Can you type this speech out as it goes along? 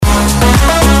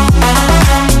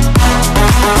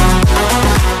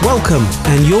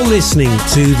Welcome, and you're listening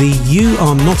to the You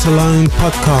Are Not Alone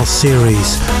podcast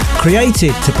series,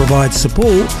 created to provide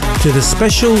support to the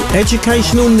special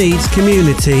educational needs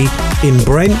community in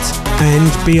Brent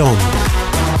and beyond.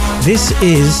 This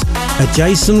is a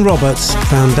Jason Roberts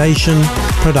Foundation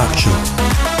production.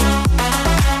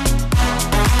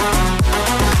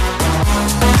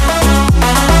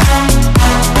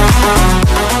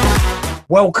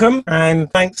 Welcome,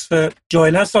 and thanks for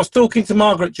joining us. I was talking to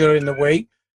Margaret during the week,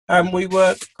 and we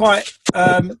were quite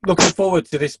looking forward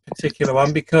to this particular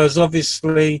one because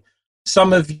obviously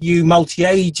some of you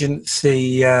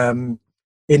multi-agency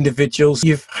individuals,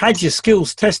 you've had your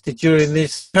skills tested during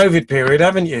this COVID period,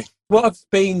 haven't you? What have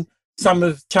been some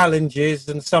of the challenges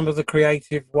and some of the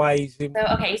creative ways? So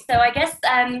I guess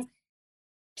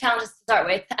challenges to start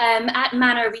with. At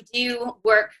Manor, we do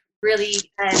work really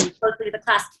closely with the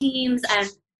class teams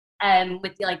and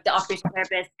with the occupational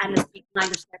therapist and the speech and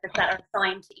language therapist that are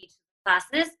assigned to each of the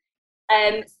classes.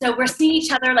 So we're seeing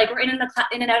each other, we're in and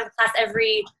out of the class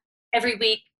every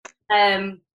week.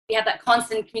 We have that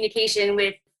constant communication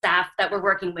with staff that we're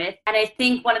working with. And I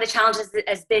think one of the challenges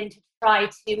has been to try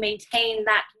to maintain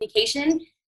that communication.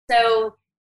 So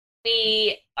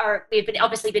we've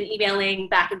obviously been emailing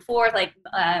back and forth. I've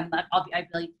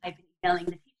been emailing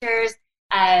the teachers,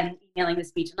 emailing the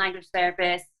speech and language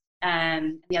therapist,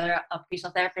 and the other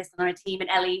occupational therapist on our team, and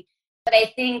Ellie. But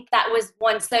I think that was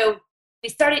one. So we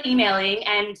started emailing,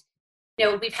 and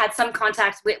we've had some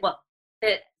contact with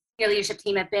the senior leadership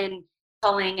team have been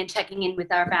calling and checking in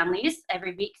with our families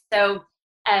every week. So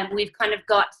we've kind of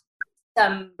got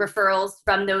some referrals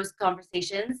from those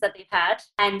conversations that they've had,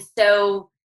 and so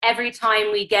every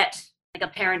time we get a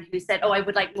parent who said, "Oh, I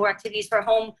would like more activities for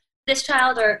home for this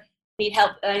child," or "Need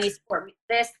help, need support with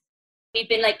this," we've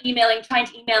been emailing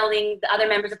the other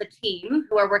members of the team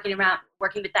who are working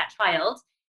with that child.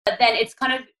 But then it's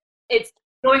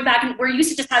going back, and we're used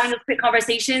to just having those quick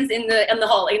conversations in the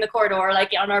hall, in the corridor,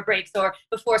 on our breaks or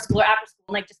before school or after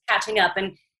school, just catching up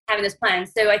and having this plan.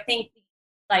 So I think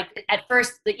at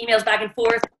first the emails back and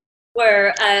forth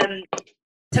were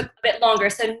took a bit longer.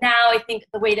 So now I think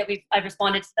the way that I've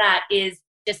responded to that is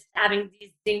just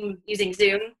using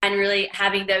Zoom and really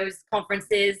having those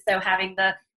conferences. So having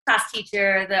the class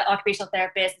teacher, the occupational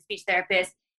therapist, the speech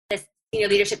therapist, this senior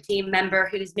leadership team member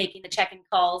who's making the check-in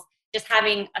calls, just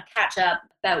having a catch-up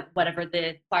about whatever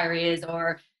the query is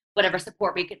or whatever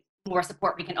more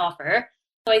support we can offer.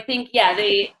 So I think,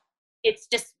 it's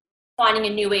just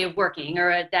finding a new way of working,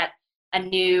 or a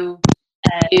new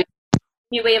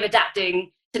way of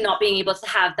adapting to not being able to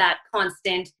have that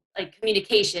constant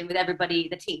communication with everybody,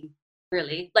 the team,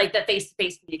 really, the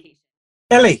face-to-face communication.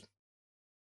 Ellie?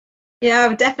 Yeah, I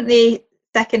would definitely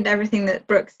second everything that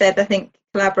Brooke said. I think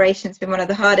collaboration's been one of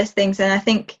the hardest things, and I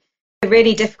think the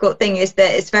really difficult thing is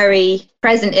that it's very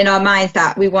present in our minds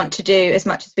that we want to do as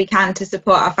much as we can to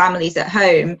support our families at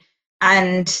home.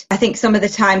 And I think some of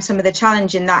the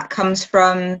challenge in that comes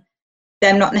from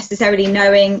them not necessarily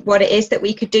knowing what it is that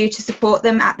we could do to support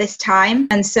them at this time.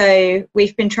 And so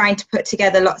we've been trying to put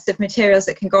together lots of materials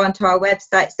that can go onto our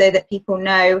website so that people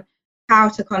know how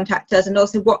to contact us, and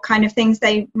also what kind of things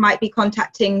they might be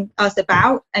contacting us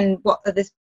about, and what are the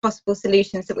possible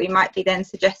solutions that we might be then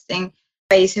suggesting,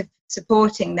 ways of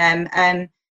supporting them. And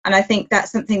I think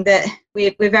that's something that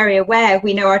we're very aware.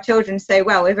 We know our children so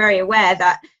well. We're very aware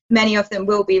that many of them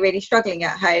will be really struggling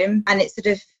at home, and it's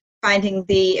sort of finding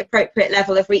the appropriate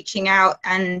level of reaching out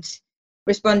and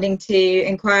responding to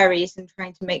inquiries and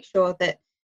trying to make sure that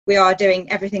we are doing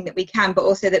everything that we can, but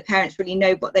also that parents really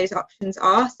know what those options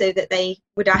are, so that they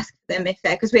would ask them if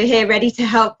they're, because we're here ready to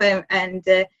help them, and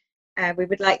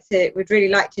we'd really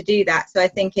like to do that. So I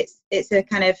think it's a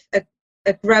kind of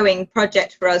a growing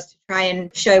project for us to try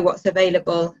and show what's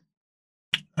available.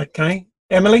 Okay.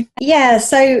 Emily? Yeah,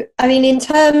 so in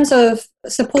terms of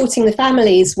supporting the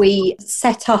families, we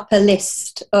set up a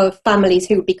list of families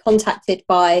who would be contacted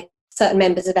by certain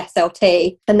members of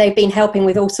SLT, and they've been helping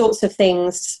with all sorts of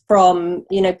things from,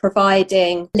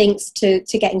 providing links to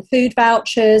getting food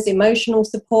vouchers, emotional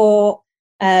support,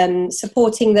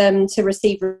 supporting them to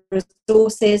receive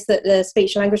resources that the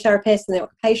speech and language therapists and the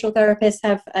occupational therapists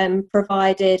have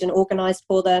provided and organised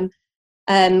for them.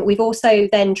 We've also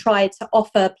then tried to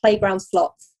offer playground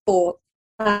slots for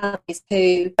families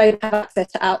who don't have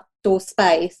access to outdoor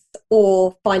space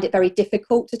or find it very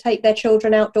difficult to take their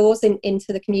children outdoors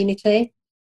into the community.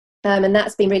 And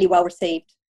that's been really well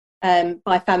received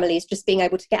by families, just being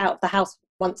able to get out of the house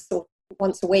once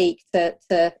a week to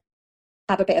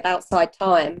have a bit of outside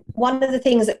time. One of the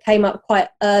things that came up quite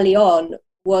early on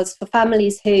was for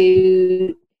families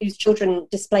whose children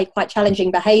display quite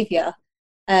challenging behaviour.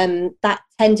 that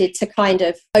tended to kind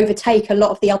of overtake a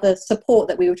lot of the other support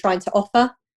that we were trying to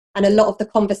offer. And a lot of the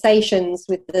conversations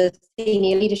with the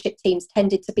senior leadership teams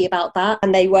tended to be about that.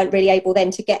 And they weren't really able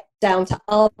then to get down to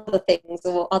other things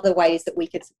or other ways that we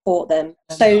could support them.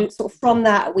 So sort of from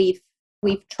that, we've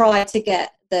tried to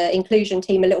get the inclusion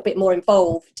team a little bit more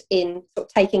involved in sort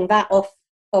of taking that off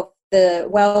of the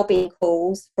wellbeing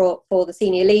calls for the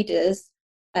senior leaders.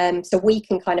 So we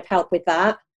can kind of help with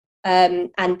that.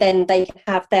 And then they can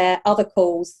have their other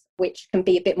calls, which can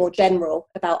be a bit more general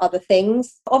about other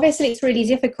things. Obviously, it's really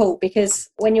difficult because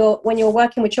when you're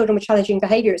working with children with challenging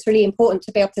behaviour, it's really important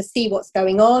to be able to see what's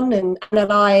going on and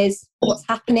analyse what's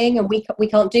happening, and we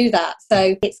can't do that.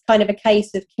 So it's kind of a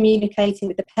case of communicating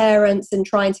with the parents and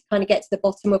trying to kind of get to the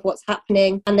bottom of what's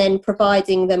happening, and then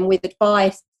providing them with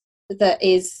advice that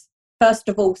is, first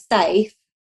of all, safe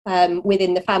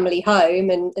within the family home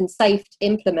and safe to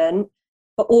implement,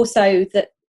 but also that,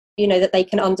 you know, that they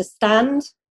can understand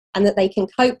and that they can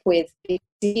cope with.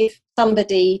 If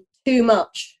somebody too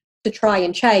much to try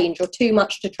and change or too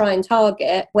much to try and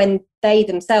target when they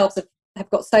themselves have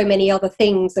got so many other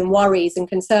things and worries and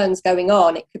concerns going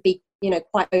on, it could be, you know,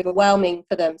 quite overwhelming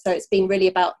for them. So it's been really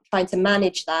about trying to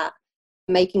manage that,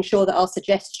 making sure that our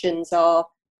suggestions are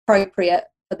appropriate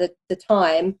for the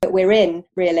time that we're in,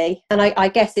 really. And I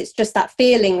guess it's just that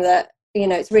feeling that, you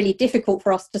know, it's really difficult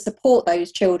for us to support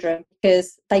those children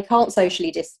because they can't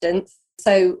socially distance.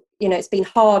 So, you know, it's been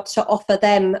hard to offer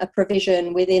them a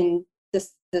provision within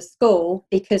the school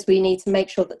because we need to make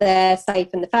sure that they're safe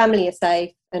and the family are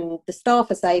safe and the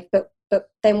staff are safe. But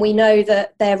then we know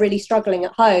that they're really struggling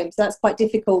at home. So that's quite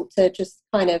difficult to just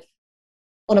kind of,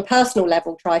 on a personal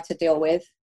level, try to deal with.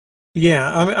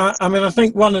 Yeah, I mean, I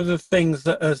think one of the things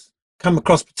that has come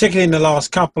across, particularly in the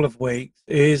last couple of weeks,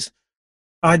 is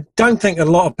I don't think a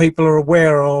lot of people are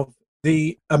aware of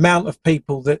the amount of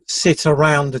people that sit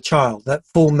around a child, that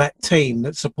form that team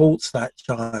that supports that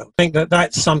child. I think that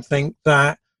that's something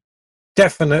that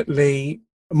definitely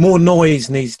more noise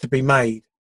needs to be made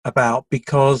about,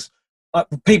 because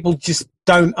people just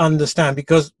don't understand,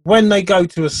 because when they go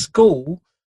to a school,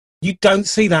 you don't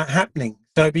see that happening.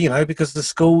 So, you know, because the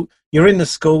school, you're in the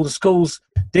school's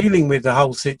dealing with the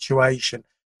whole situation.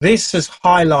 This has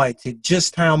highlighted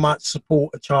just how much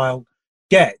support a child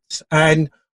gets. And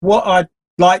what I'd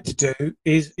like to do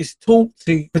is talk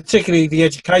to particularly the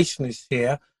educationalists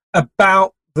here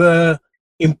about the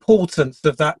importance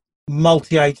of that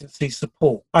multi-agency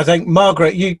support. I think,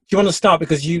 Margaret, do you want to start,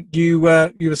 because you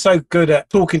were so good at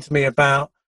talking to me about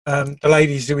the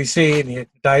ladies who we see in here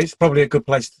today. It's probably a good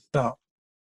place to start.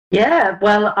 Yeah,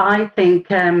 well, I think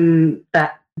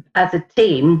that as a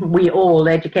team, we all,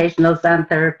 educationals and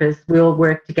therapists, we all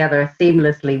work together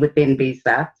seamlessly within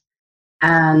BSAT.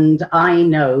 And I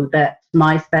know that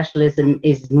my specialism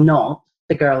is not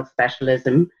the girls'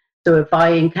 specialism. So if I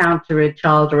encounter a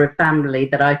child or a family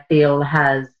that I feel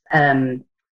has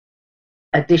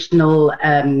additional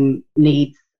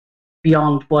needs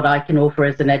beyond what I can offer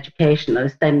as an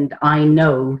educationalist, then I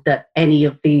know that any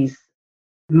of these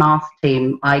MAS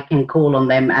team, I can call on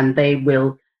them and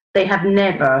they have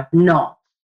never not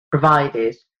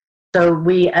provided. So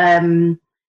we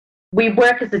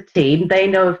work as a team. They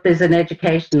know if there's an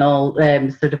educational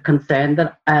sort of concern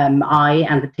that I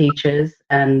and the teachers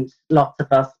and lots of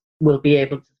us will be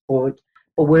able to support,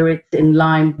 or where it's in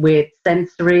line with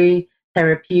sensory,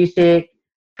 therapeutic,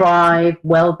 thrive,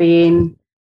 well-being.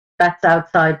 That's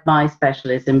outside my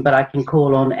specialism, but I can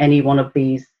call on any one of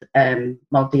these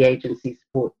multi-agency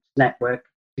support network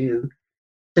to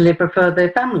deliver for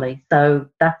their family. So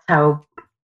that's how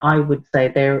I would say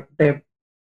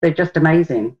they're just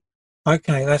amazing.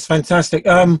 Okay, that's fantastic.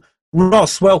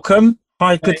 Ross, welcome.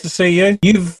 Hi, good to see you.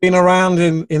 You've been around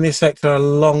in this sector a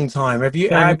long time. Have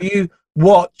you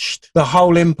watched the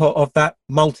whole input of that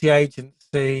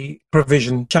multi-agency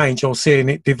provision change or seeing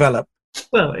it develop?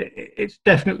 Well, it's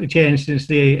definitely changed since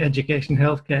the Education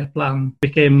Healthcare Plan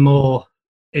became more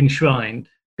enshrined,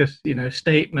 because, you know,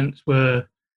 statements were,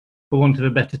 for want of a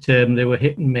better term, they were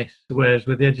hit and miss, whereas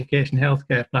with the Education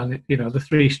Healthcare Plan, you know, the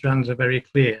three strands are very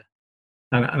clear.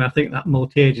 And I think that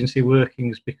multi-agency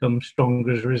working's become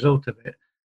stronger as a result of it.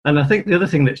 And I think the other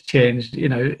thing that's changed, you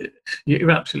know,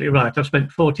 you're absolutely right. I've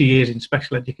spent 40 years in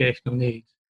special educational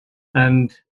needs,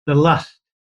 and the last,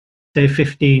 say,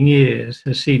 15 years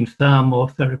has seen far more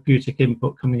therapeutic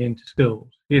input coming into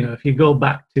schools. You know, if you go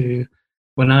back to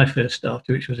when I first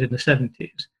started, which was in the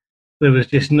 70s, there was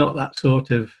just not that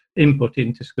sort of input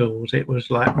into schools. It was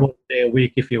like 1 day a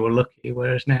week if you were lucky,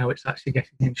 whereas now it's actually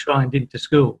getting enshrined into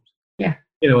schools. Yeah.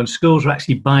 You know, and schools are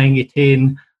actually buying it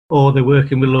in, or they're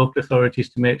working with local authorities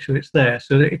to make sure it's there.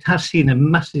 So it has seen a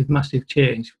massive, massive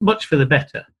change, much for the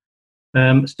better.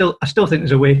 I still think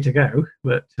there's a way to go,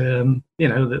 but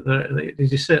it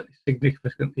is certainly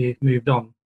significantly moved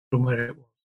on from where it was.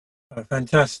 Oh,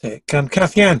 fantastic.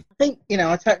 Kathy Ann? I think,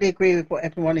 I totally agree with what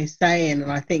everyone is saying.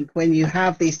 And I think when you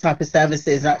have these type of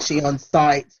services actually on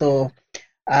site, or,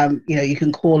 you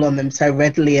can call on them so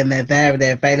readily, and they're there,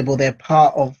 they're available, they're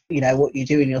part of, what you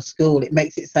do in your school, it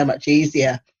makes it so much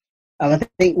easier. I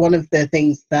think one of the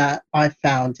things that I've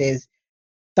found is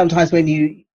sometimes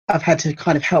I've had to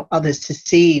kind of help others to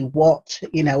see what,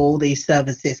 all these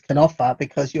services can offer,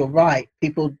 because you're right,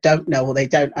 people don't know, or they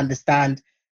don't understand.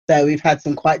 So we've had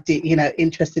some quite deep,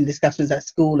 interesting discussions at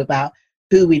school about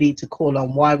who we need to call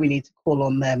on, why we need to call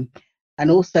on them, and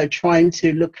also trying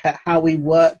to look at how we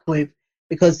work with,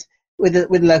 because with the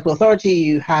local authority,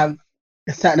 you have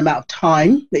a certain amount of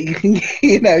time that you can,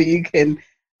 you can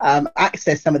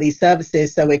access some of these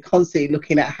services. So we're constantly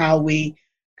looking at how we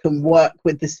can work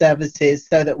with the services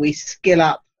so that we skill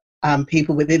up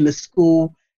people within the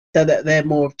school, so that they're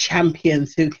more of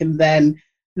champions who can then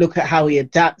look at how we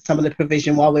adapt some of the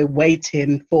provision while we're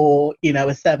waiting for,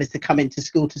 a service to come into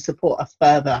school to support us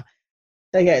further.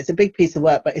 So yeah, it's a big piece of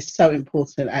work, but it's so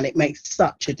important, and it makes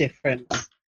such a difference.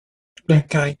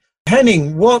 Okay.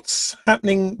 Henning, what's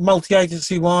happening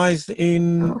multi-agency wise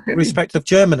in respect of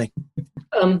Germany?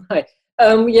 Hi.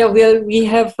 We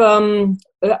have our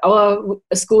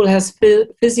school has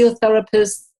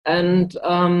physiotherapists and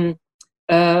five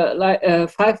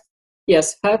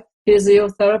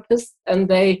physiotherapists, and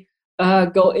they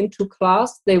go into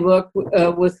class. They work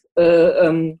with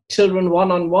children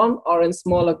one-on-one or in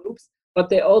smaller groups, but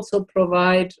they also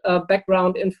provide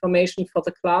background information for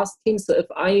the class team. So if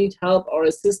I need help or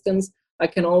assistance, I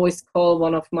can always call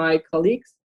one of my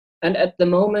colleagues. And at the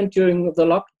moment, during the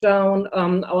lockdown,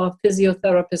 our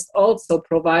physiotherapists also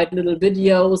provide little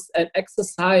videos and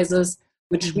exercises,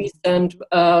 which we send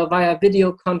via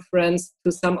video conference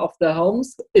to some of the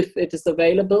homes, if it is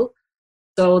available.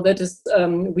 So that is,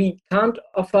 we can't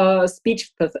offer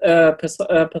speech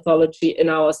pathology in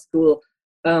our school,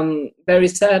 very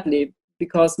sadly,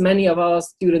 because many of our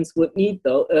students would need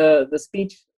the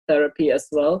speech therapy as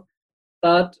well.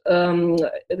 But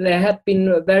there had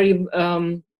been very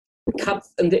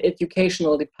cuts in the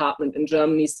educational department in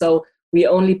Germany. So we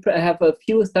only have a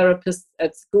few therapists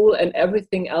at school, and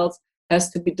everything else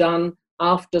has to be done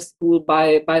after school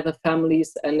by the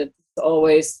families. And it's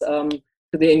always to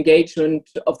the engagement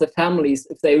of the families.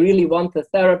 If they really want the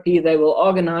therapy, they will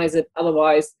organize it.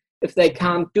 Otherwise, if they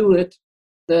can't do it,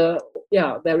 there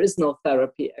is no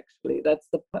therapy, actually. That's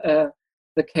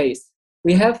the case.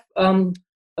 We have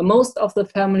most of the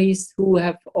families who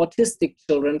have autistic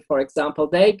children, for example,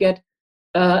 they get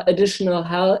additional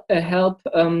help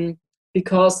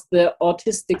because the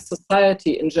autistic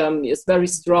society in Germany is very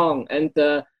strong, and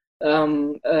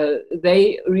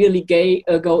they really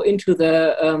go into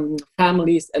the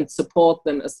families and support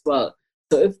them as well.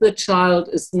 So if the child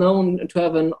is known to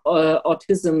have an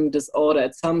autism disorder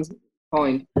at some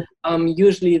point,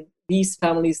 usually these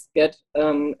families get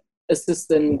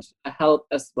assistant help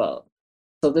as well.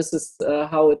 So this is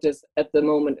how it is at the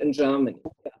moment in Germany.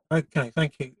 Okay,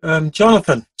 thank you.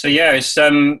 Jonathan? So yeah, it's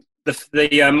the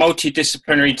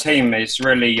multidisciplinary team has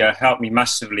really helped me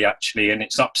massively, actually, and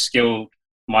it's upskilled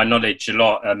my knowledge a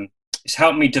lot. It's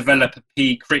helped me develop a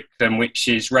PE curriculum which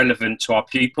is relevant to our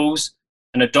pupils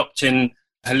and adopting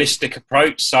a holistic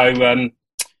approach. So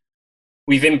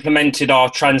we've implemented our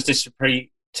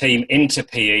transdisciplinary team into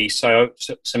PE. So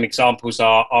some examples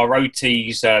are our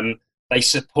OTs. They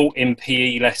support in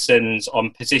PE lessons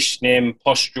on positioning,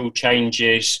 postural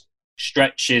changes,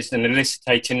 stretches, and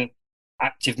eliciting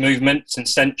active movements and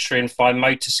sensory and fine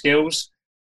motor skills.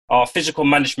 Our physical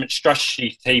management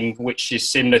strategy team, which is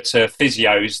similar to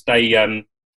physios, they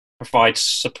provide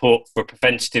support for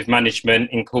preventative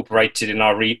management incorporated in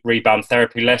our rebound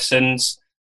therapy lessons,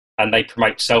 and they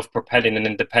promote self-propelling and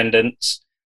independence.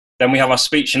 Then we have our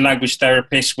speech and language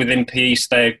therapists within PE.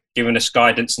 They're giving us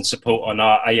guidance and support on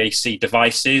our AAC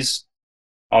devices.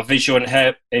 Our visual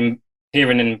and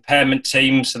hearing and impairment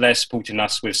team, so they're supporting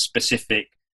us with specific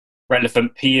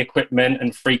relevant PE equipment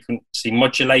and frequency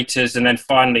modulators. And then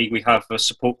finally, we have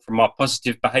support from our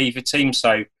positive behaviour team.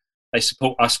 So they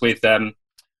support us with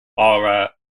our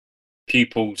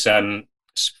pupils'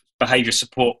 behaviour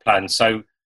support plan. So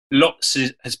lots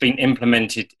has been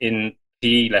implemented in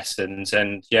PE lessons,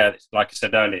 and yeah, like I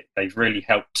said earlier, they've really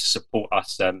helped to support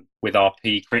us with our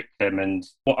PE curriculum. And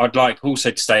what I'd like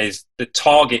also to say is the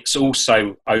targets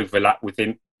also overlap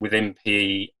within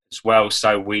PE as well.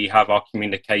 So we have our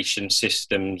communication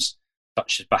systems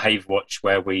such as Behaviour Watch,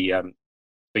 where we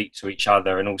speak to each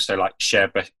other and also like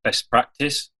share best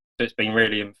practice. So it's been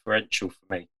really influential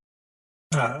for me.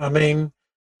 I mean,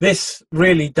 this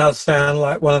really does sound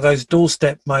like one of those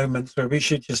doorstep moments where we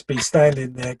should just be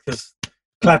standing there just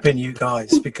clapping you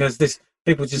guys, because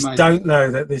people just don't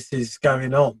know that this is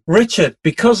going on. Richard,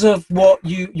 because of what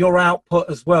your output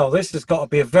as well, this has got to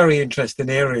be a very interesting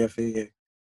area for you.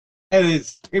 It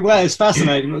is. Well, it's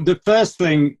fascinating. The first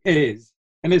thing is,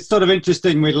 and it's sort of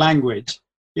interesting with language,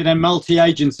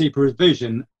 multi-agency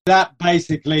provision, that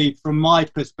basically, from my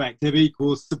perspective,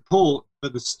 equals support for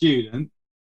the student,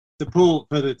 support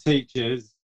for the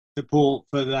teachers, support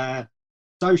for their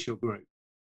social group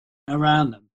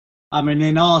around them. I mean,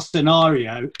 in our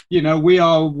scenario, we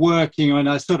are working on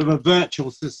a sort of a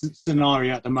virtual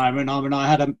scenario at the moment. I mean, I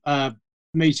had a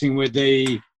meeting with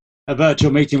a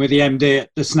virtual meeting with the MD at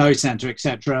the Snow Centre,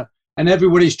 etc. And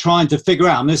everybody's trying to figure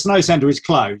out, and the Snow Centre is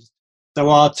closed. So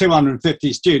our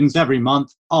 250 students every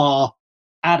month are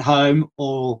at home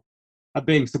or are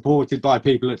being supported by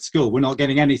people at school. We're not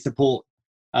getting any support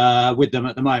with them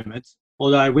at the moment.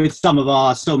 Although with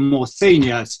some more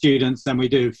senior students, then we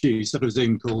do a few sort of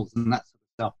Zoom calls and that sort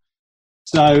of stuff.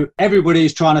 So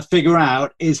everybody's trying to figure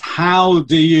out is how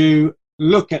do you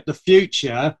look at the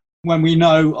future when we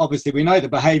know, obviously, we know the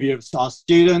behaviour of our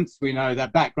students, we know their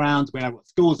backgrounds, we know what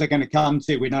schools they're going to come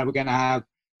to, we know we're going to have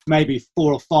maybe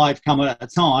 4 or 5 come at a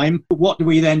time. But what do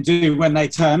we then do when they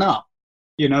turn up?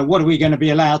 What are we going to be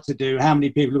allowed to do? How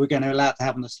many people are we going to allow to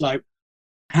have on the slope?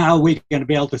 How are we going to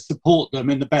be able to support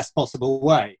them in the best possible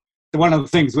way? So one of the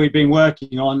things we've been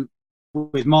working on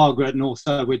with Margaret and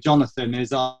also with Jonathan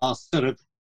is our sort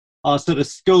of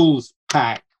schools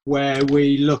pack, where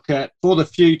we look at, for the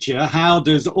future, how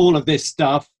does all of this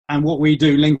stuff and what we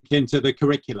do link into the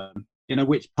curriculum?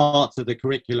 Which parts of the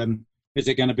curriculum is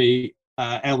it going to be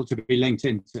able to be linked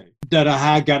into that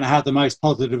are going to have the most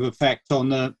positive effect on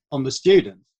the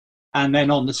students, and then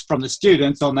from the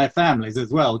students on their families as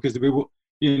well? Because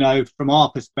from our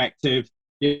perspective,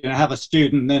 have a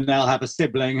student, then they'll have a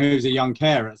sibling who's a young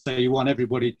carer. So you want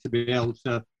everybody to be able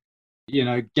to,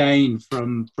 gain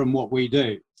from what we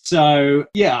do. So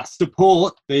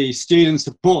support the students,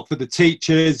 support for the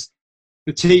teachers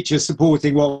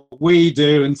supporting what we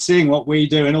do and seeing what we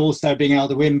do, and also being able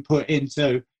to input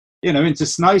into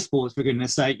snow sports, for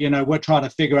goodness sake. We're trying to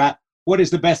figure out what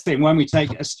is the best thing when we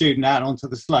take a student out onto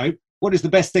the slope, what is the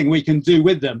best thing we can do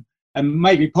with them? And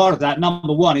maybe part of that,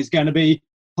 number one, is going to be,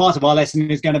 part of our lesson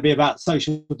is going to be about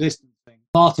social distancing.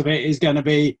 Part of it is going to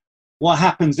be what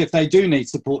happens if they do need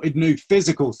support, new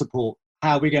physical support,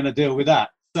 how are we going to deal with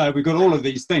that? So we've got all of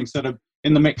these things sort of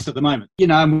in the mix at the moment.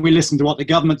 And we listen to what the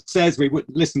government says, we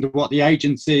listen to what the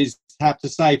agencies have to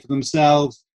say for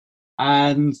themselves,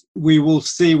 and we will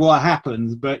see what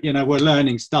happens. But, we're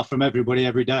learning stuff from everybody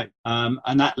every day.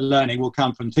 And that learning will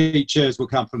come from teachers, will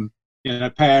come from,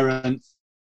 parents,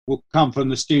 will come from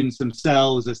the students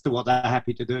themselves as to what they're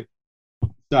happy to do.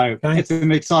 So It's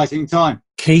an exciting time.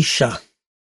 Keisha.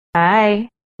 Hi.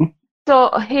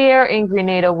 So here in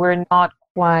Grenada, we're not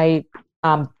quite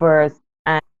versed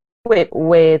and equipped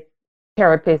with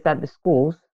therapists at the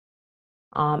schools.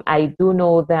 I do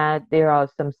know that there are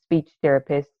some speech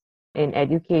therapists in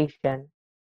education.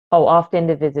 How often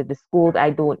they visit the schools, I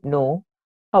don't know.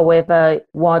 However,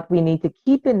 what we need to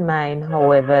keep in mind,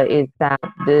 however, is that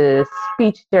the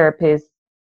speech therapist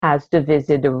has to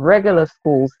visit the regular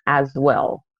schools as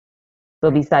well. So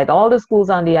beside all the schools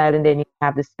on the island, then you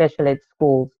have the special ed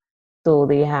schools. So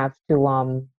they have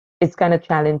to, it's kind of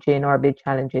challenging or a bit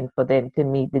challenging for them to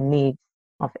meet the needs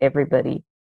of everybody.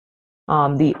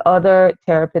 The other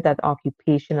therapist, that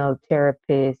occupational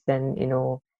therapist, and,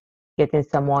 getting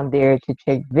someone there to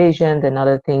check visions and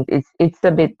other things, it's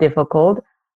a bit difficult.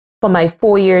 For my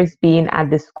 4 years being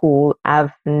at the school,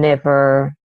 I've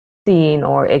never seen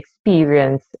or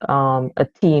experienced a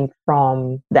team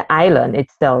from the island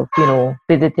itself,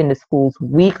 visiting the schools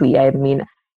weekly. I mean,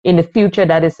 in the future,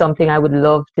 that is something I would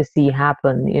love to see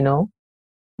happen.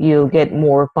 You'll get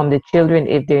more from the children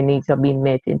if their needs are being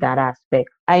met in that aspect.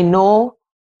 I know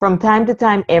from time to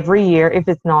time, every year, if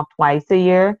it's not twice a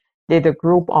year, there's a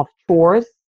group of chores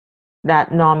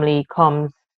that normally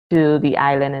comes to the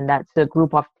island, and that's a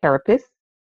group of therapists.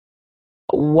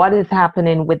 What is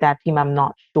happening with that team, I'm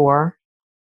not sure.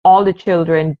 All the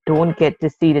children don't get to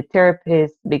see the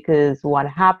therapist, because what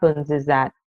happens is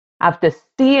that after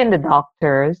seeing the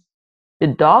doctors, the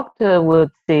doctor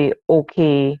would say,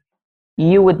 okay,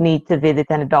 you would need to visit,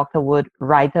 and the doctor would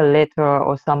write a letter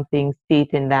or something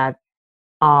stating that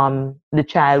the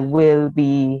child will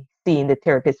be seeing the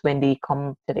therapist when they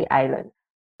come to the island.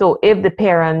 So if the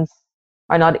parents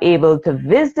are not able to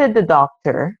visit the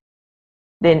doctor,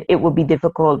 then it would be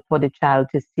difficult for the child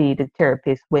to see the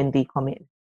therapist when they come in.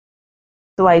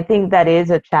 So I think that is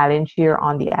a challenge here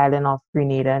on the island of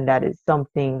Grenada, and that is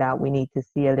something that we need to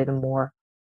see a little more.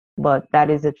 But that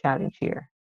is a challenge here.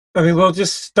 I mean, we'll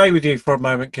just stay with you for a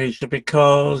moment, Keisha,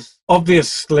 because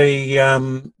obviously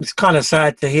it's kind of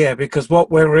sad to hear, because what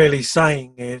we're really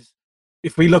saying is,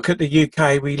 if we look at the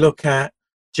UK, we look at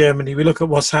Germany, we look at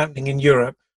what's happening in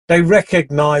Europe, they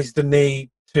recognise the need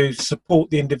to support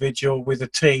the individual with a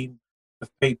team of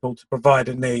people to provide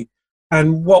a need.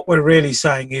 And what we're really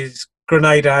saying is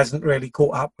Grenada hasn't really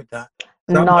caught up with that. Is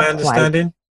that Not my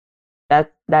understanding? Quite.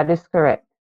 That is correct.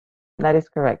 That is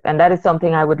correct. And that is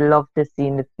something I would love to see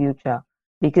in the future,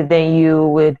 because then you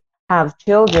would have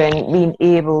children being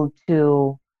able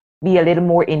to be a little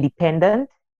more independent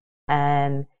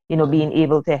and, you know, being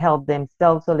able to help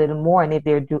themselves a little more. And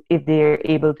if they're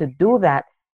able to do that,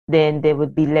 then there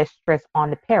would be less stress on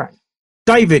the parents.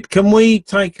 David, can we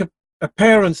take a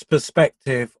parent's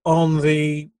perspective on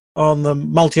the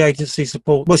multi-agency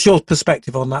support? What's your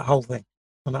perspective on that whole thing,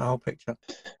 on that whole picture?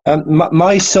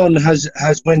 My son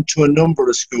has went to a number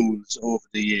of schools over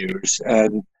the years,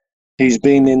 and he's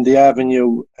been in the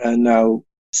Avenue now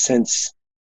since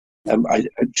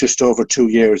just over 2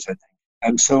 years, I think.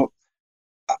 And so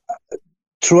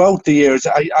throughout the years,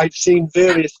 I've seen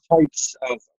various types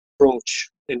of approach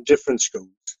in different schools.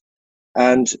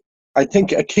 And I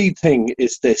think a key thing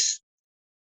is this,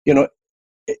 you know,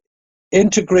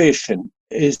 integration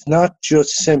is not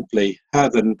just simply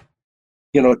having,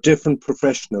 you know, different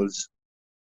professionals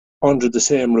under the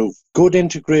same roof. Good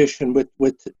integration with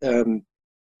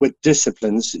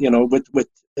disciplines, you know, with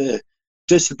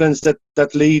disciplines that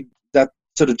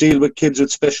sort of deal with kids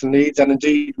with special needs, and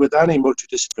indeed with any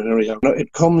multidisciplinary. You know,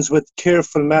 it comes with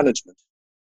careful management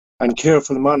and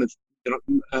careful monitoring.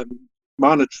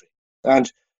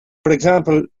 And for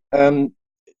example,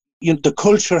 you know, the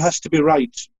culture has to be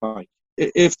right, Mike.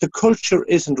 If the culture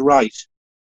isn't right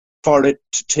for it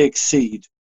to take seed,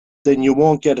 then you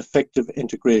won't get effective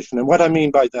integration. And what I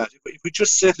mean by that, if we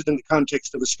just set it in the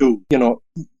context of a school, you know,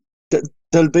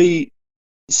 there'll be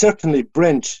certainly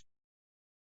Brent.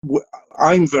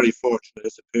 I'm very fortunate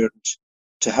as a parent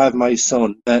to have my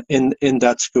son in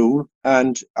that school,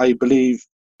 and I believe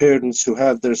parents who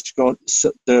have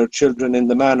their children in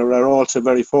the manor are also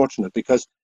very fortunate, because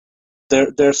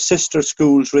they're sister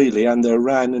schools really, and they're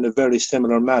ran in a very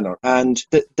similar manner. And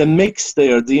the mix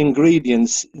there, the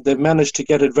ingredients, they've managed to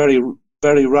get it very,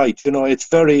 very right. You know, it's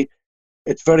very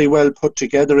well put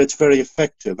together. It's very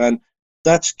effective, and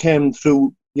that's came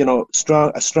through, you know,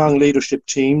 a strong leadership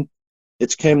team.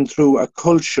 It's came through a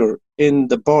culture in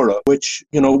the borough which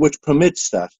permits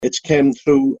that. It's came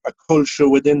through a culture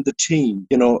within the team,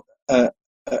 you know, a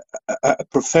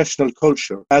professional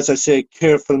culture. As I say,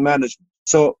 careful management.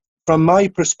 So from my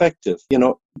perspective, you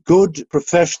know, good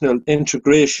professional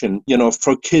integration, you know,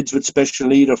 for kids with special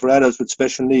need or for adults with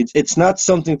special needs, it's not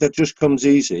something that just comes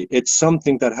easy. It's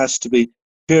something that has to be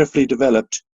carefully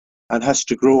developed and has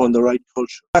to grow in the right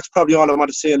culture. That's probably all I want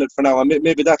to say on it for now. And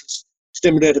maybe that'll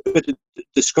stimulate a bit of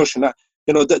discussion.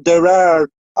 You know, there are,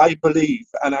 I believe,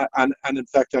 and in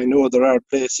fact I know there are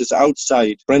places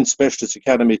outside Brent Specialist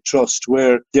Academy Trust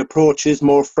where the approach is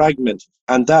more fragmented,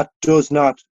 and that does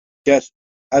not get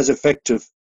as effective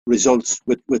results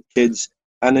with kids.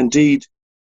 And indeed,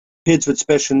 kids with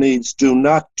special needs do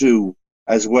not do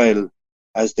as well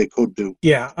as they could do.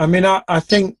 Yeah, I mean, I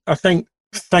think,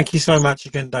 thank you so much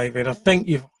again, David. I think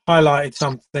you've highlighted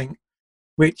something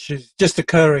which is just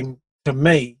occurring to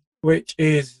me, which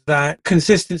is that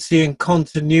consistency and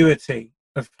continuity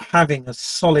of having a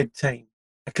solid team,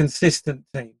 a consistent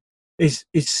team, is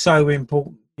so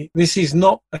important. This is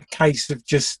not a case of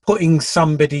just putting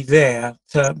somebody there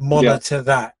to monitor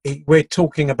that. We're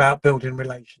talking about building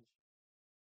relations.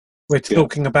 We're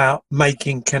talking about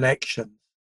making connections.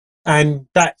 And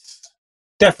that's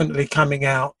definitely coming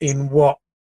out in what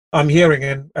I'm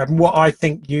hearing and what I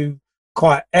think you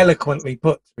quite eloquently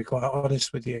put, to be quite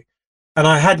honest with you. And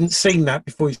I hadn't seen that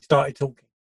before you started talking.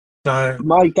 So,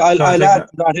 Mike, I'll add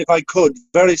that if I could,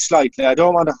 very slightly. I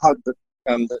don't want to hug the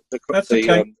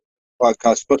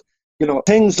podcast, but you know,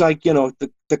 things like, you know,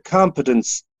 the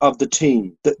competence of the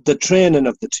team, the training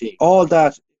of the team, all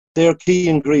that, they're key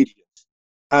ingredients.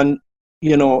 And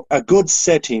you know, a good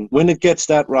setting, when it gets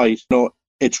that right, you know,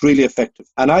 it's really effective.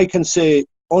 And I can say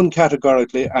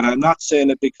uncategorically, and I'm not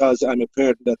saying it because I'm a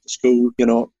parent at the school, you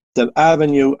know, the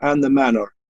Avenue and the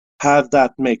Manor have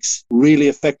that mix really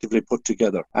effectively put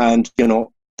together. And, you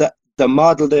know, the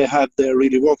model they have there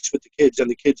really works with the kids, and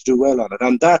the kids do well on it.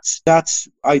 And that's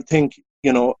I think,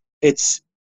 you know, it's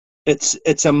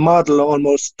it's a model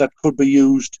almost that could be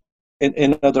used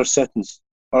in other settings,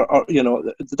 or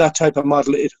that type of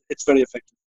model. It's very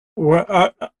effective.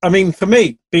 Well, I mean, for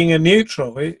me, being a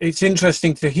neutral, it's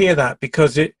interesting to hear that,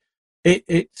 because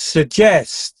it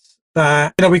suggests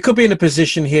that we could be in a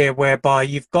position here whereby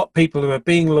you've got people who are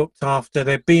being looked after,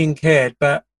 they're being cared,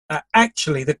 but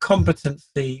actually the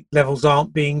competency levels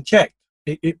aren't being checked.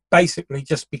 It basically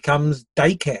just becomes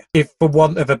daycare, if for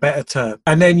want of a better term.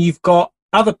 And then you've got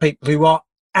other people who are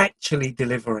actually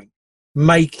delivering,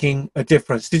 making a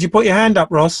difference. Did you put your hand up,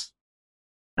 Ross?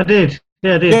 I did.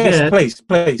 Yeah, I did. Yes, yeah. Please.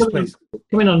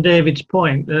 Coming on David's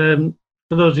point, for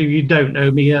those of you who don't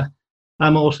know me,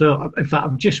 I'm also, in fact,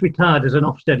 I've just retired as an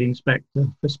Ofsted inspector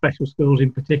for special schools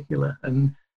in particular.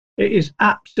 And it is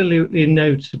absolutely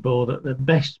noticeable that the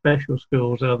best special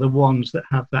schools are the ones that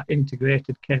have that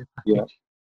integrated care package. Yeah.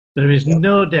 There is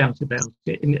no doubt about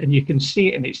it. And you can see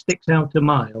it, and it sticks out a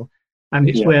mile. And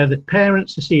it's where the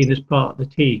parents are seen as part of the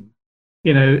team.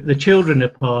 The children are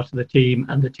part of the team,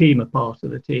 and the team are part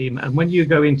of the team. And when you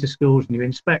go into schools and you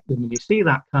inspect them and you see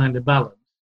that kind of balance,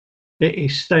 it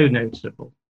is so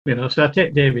noticeable. So I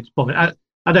take David's point.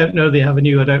 I don't know the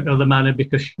avenue, I don't know the manor,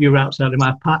 because you're outside of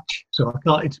my patch, so I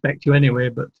can't inspect you anyway.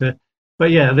 But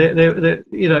yeah,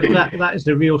 that is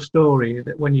the real story.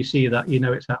 That when you see that,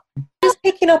 it's happening. Just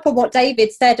picking up on what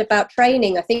David said about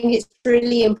training, I think it's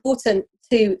really important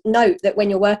to note that when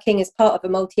you're working as part of a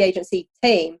multi-agency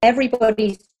team,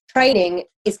 everybody's training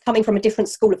is coming from a different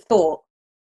school of thought.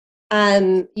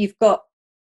 You've got,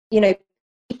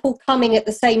 people coming at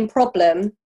the same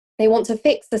problem. They want to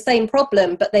fix the same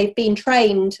problem, but they've been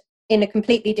trained in a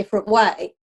completely different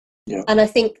way. Yeah. And I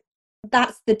think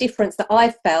that's the difference that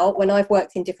I've felt when I've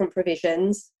worked in different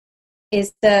provisions,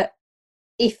 is that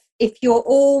if you're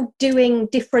all doing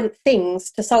different things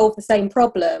to solve the same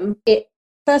problem,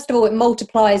 first of all, it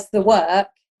multiplies the work.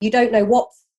 You don't know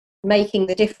what's making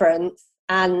the difference,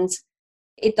 and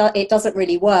it doesn't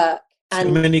really work.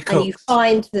 And you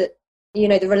find that,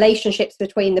 the relationships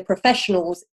between the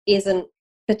professionals isn't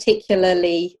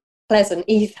particularly pleasant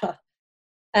either.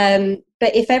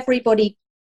 But if everybody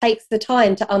takes the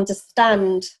time to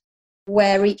understand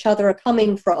where each other are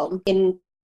coming from in,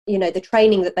 the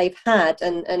training that they've had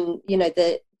and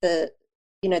the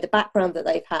background that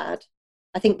they've had,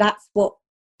 I think that's what,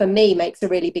 for me, makes a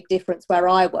really big difference where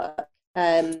I work.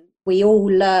 We all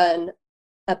learn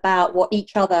about what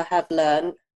each other have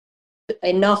learned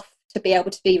enough to be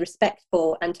able to be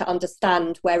respectful and to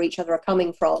understand where each other are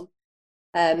coming from,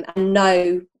 and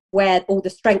know where all the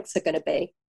strengths are going to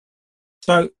be.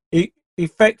 So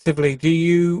effectively, do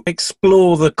you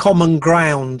explore the common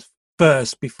ground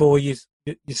first before you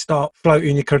start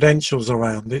floating your credentials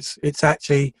around? It's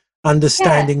actually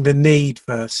understanding the need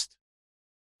first.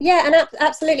 Yeah, and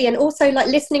absolutely. And also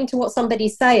listening to what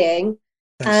somebody's saying,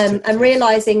 and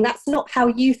realizing that's not how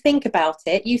you think about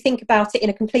it. You think about it in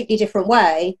a completely different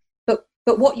way,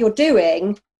 but what you're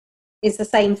doing is the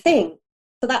same thing.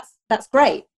 So that's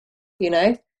great,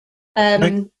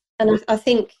 And I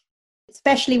think,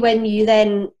 especially when you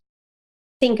then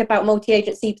think about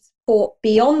multi-agency support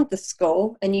beyond the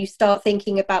school, and you start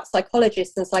thinking about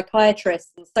psychologists and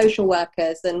psychiatrists and social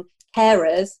workers and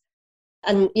carers,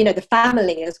 and the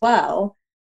family as well,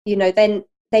 then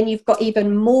you've got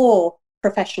even more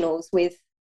professionals with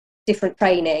different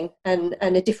training and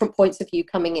a different points of view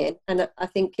coming in. And I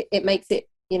think it makes it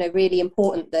really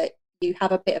important that you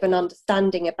have a bit of an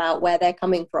understanding about where they're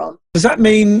coming from. Does that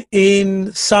mean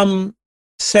in some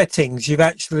settings you've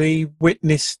actually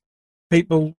witnessed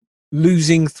people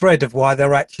losing thread of why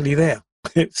they're actually there?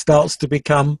 It starts to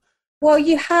become... Well,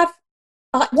 you have...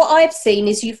 what I've seen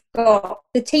is you've got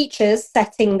the teachers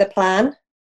setting the plan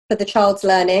for the child's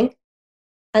learning,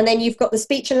 and then you've got the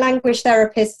speech and language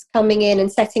therapists coming in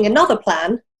and setting another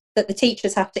plan that the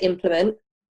teachers have to implement,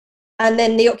 and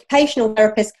then the occupational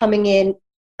therapist coming in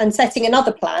and setting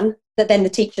another plan that then the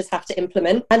teachers have to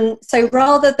implement. And so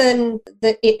rather than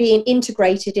it being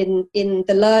integrated in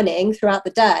the learning throughout the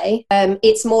day,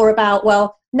 it's more about,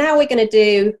 well, now we're going to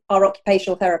do our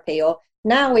occupational therapy, or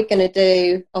now we're going to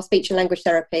do our speech and language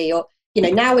therapy, or,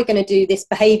 now we're going to do this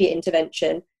behaviour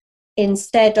intervention,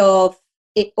 instead of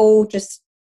it all just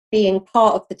being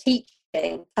part of the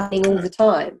teaching, happening all the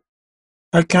time.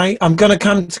 Okay, I'm going to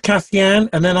come to Kathy Ann,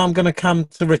 and then I'm going to come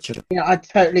to Richard. Yeah, I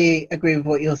totally agree with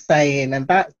what you're saying, and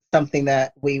that's something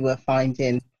that we were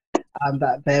finding,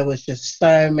 that there was just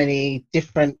so many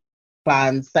different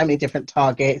plans, so many different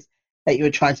targets that you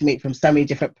were trying to meet from so many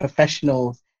different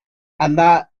professionals, and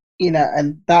that,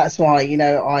 and that's why,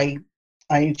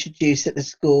 I introduced at the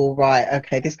school, right,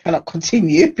 okay, this cannot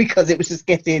continue, because it was just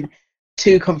getting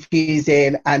too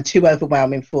confusing and too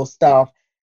overwhelming for staff.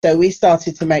 So we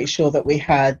started to make sure that we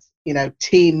had,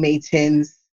 team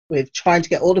meetings with trying to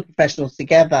get all the professionals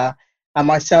together. And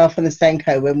myself and the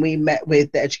SENCO, when we met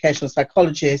with the educational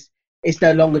psychologist, it's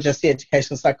no longer just the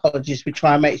educational psychologist. We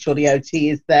try and make sure the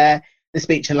OT is there, the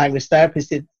speech and language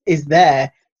therapist is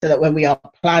there, so that when we are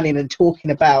planning and talking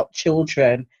about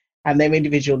children and their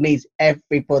individual needs,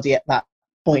 everybody at that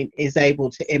point is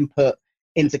able to input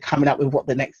into coming up with what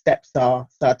the next steps are.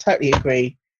 So I totally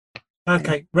agree.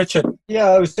 Okay, Richard.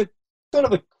 Yeah, it was sort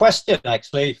of a question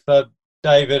actually for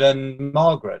David and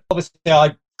Margaret. Obviously,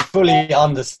 I fully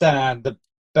understand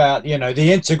about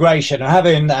the integration,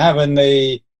 having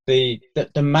the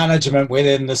management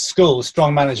within the school,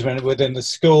 strong management within the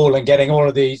school, and getting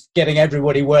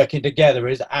everybody working together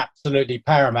is absolutely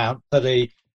paramount for the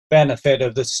benefit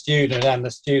of the student and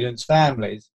the students'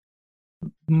 families.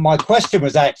 My question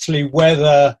was actually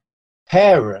whether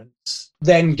parents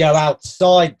then go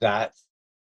outside that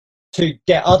to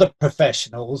get other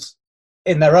professionals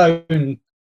in their own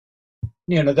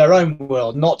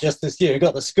world, not just the student. You've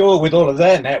got the school with all of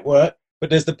their network, but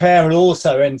does the parent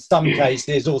also, in some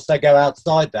cases, also go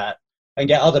outside that and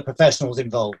get other professionals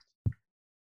involved?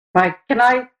 Right. Can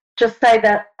I just say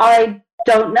that I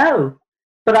don't know,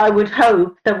 but I would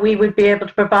hope that we would be able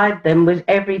to provide them with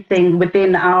everything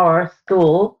within our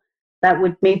school that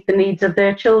would meet the needs of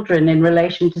their children in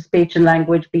relation to speech and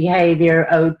language, behaviour,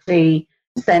 OT,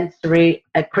 sensory,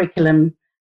 curriculum.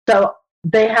 So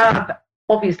they have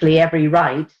obviously every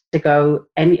right to go,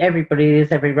 and everybody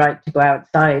has every right to go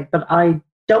outside, but I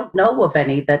don't know of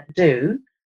any that do.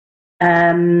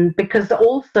 Because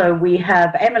also we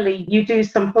have, Emily, you do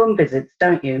some home visits,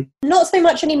 don't you? Not so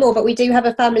much anymore, but we do have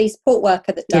a family support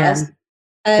worker that does.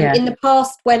 In the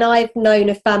past, when I've known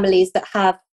of families that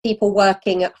have people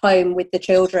working at home with the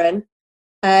children,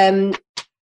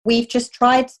 we've just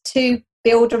tried to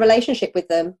build a relationship with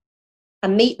them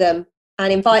and meet them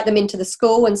and invite them into the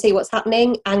school and see what's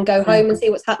happening, and go home and see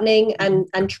what's happening, and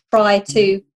try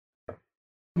to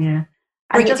bring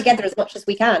it together as much as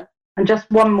we can. And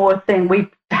just one more thing, we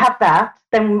have that.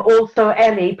 Then also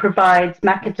Ellie provides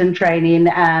Makaton training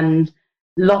and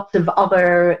lots of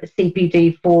other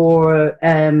CPD for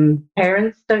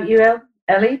parents, don't you,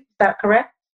 Ellie? Is that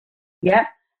correct? Yeah?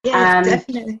 Yeah,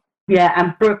 definitely. Yeah,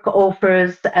 and Brooke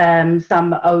offers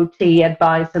some OT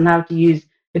advice on how to use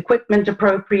equipment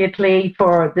appropriately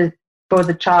for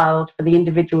the child, for the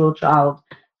individual child.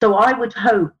 So I would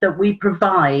hope that we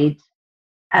provide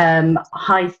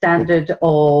high standard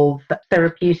of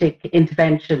therapeutic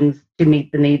interventions to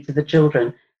meet the needs of the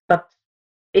children. But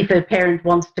if a parent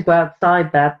wants to go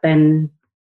outside that, then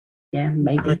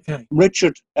maybe. Okay.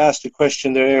 Richard asked a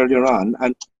question there earlier on,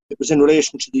 and it was in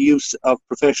relation to the use of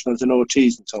professionals and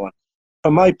OTs and so on.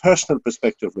 From my personal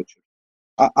perspective, Richard,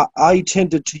 I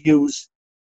tended to use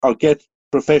or get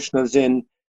professionals in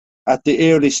at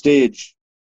the early stage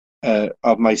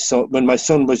of my son, when my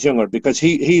son was younger, because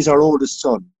he's our oldest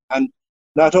son, and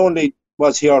not only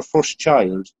was he our first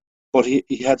child, but he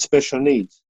had special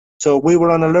needs. So we were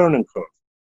on a learning curve.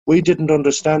 We didn't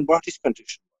understand what his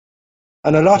condition was.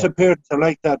 And a lot of parents are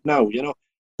like that now,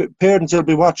 Parents will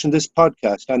be watching this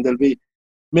podcast, and there'll be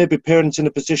maybe parents in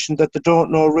a position that they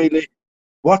don't know really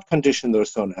what condition their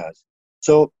son has.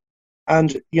 So,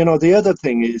 and, the other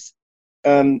thing is,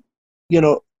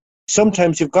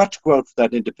 sometimes you've got to go out for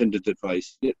that independent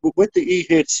advice. With the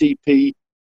EHCP,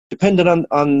 depending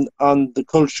on the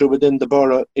culture within the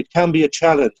borough, it can be a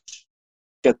challenge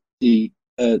to get the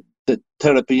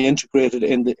therapy integrated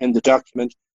in the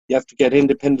document. You have to get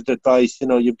independent advice.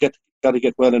 You've got to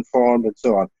get well informed and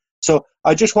so on. So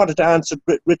I just wanted to answer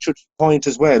Richard's point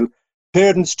as well.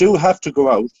 Parents do have to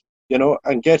go out,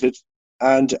 and get it.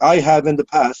 And I have in the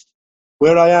past.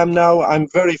 Where I am now, I'm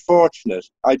very fortunate.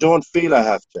 I don't feel I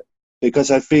have to, because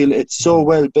I feel it's so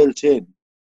well built in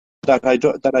that I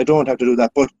don't have to do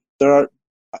that. But there are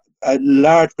a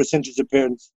large percentage of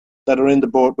parents that are in the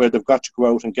board where they've got to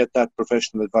go out and get that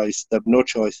professional advice. They have no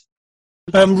choice.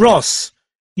 Ross,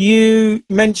 you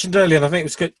mentioned earlier, and I think it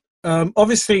was good,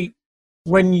 obviously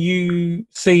when you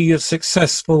see a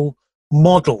successful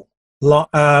model,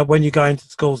 when you go into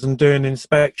schools and doing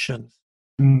inspections,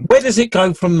 where does it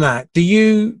go from that? Do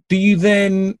you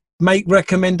then make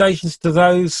recommendations to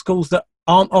those schools that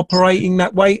aren't operating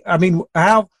that way? I mean,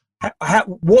 what can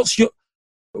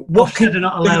you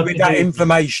do with that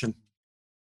information?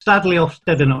 Sadly,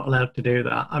 Ofsted are not allowed to do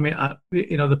that. I mean,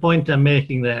 the point I'm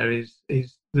making there is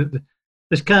that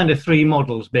there's kind of three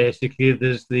models basically.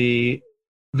 There's the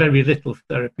very little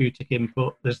therapeutic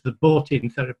input, there's the bought-in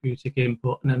therapeutic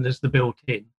input, and then there's the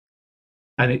built-in.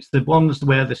 And it's the ones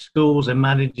where the schools are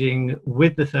managing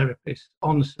with the therapists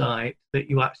on site that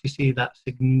you actually see that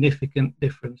significant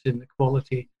difference in the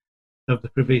quality of the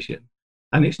provision.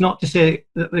 And it's not to say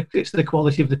that it's the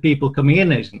quality of the people coming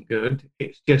in isn't good.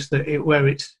 It's just that where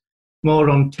it's more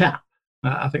on tap.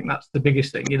 I think that's the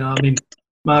biggest thing. You know, I mean,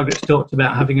 Margaret's talked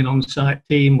about having an on-site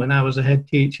team. When I was a head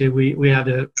teacher, we had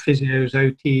a physios,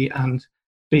 OT, and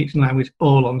speech and language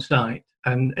all on site.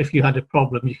 And if you had a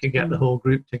problem, you could get the whole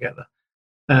group together.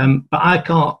 But I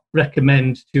can't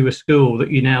recommend to a school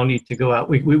that you now need to go out.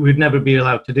 We would never be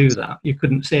allowed to do that. You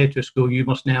couldn't say to a school, you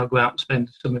must now go out and spend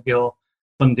some of your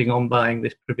funding on buying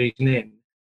this provision in.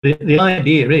 The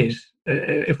idea is,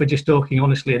 if we're just talking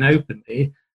honestly and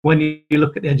openly, when you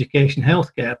look at the education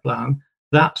healthcare plan,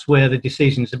 that's where the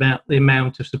decisions about the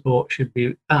amount of support should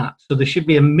be at. So there should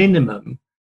be a minimum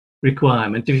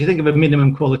requirement. If you think of a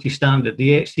minimum quality standard,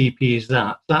 the HCP is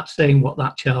that. That's saying what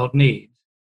that child needs.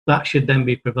 That should then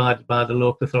be provided by the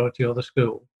local authority or the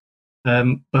school.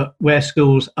 But where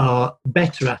schools are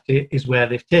better at it is where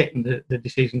they've taken the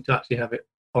decision to actually have it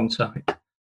on site.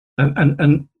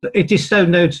 And it is so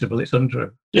noticeable, it's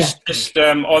untrue. Just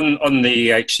on the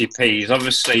HCPs,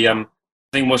 obviously, I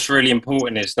think what's really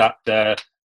important is that the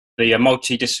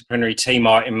multidisciplinary team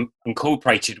are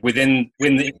incorporated within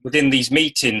these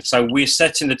meetings. So we're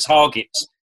setting the targets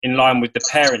in line with the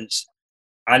parents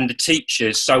and the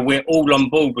teachers, so we're all on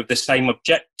board with the same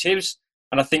objectives.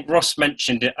 And I think Ross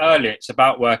mentioned it earlier, it's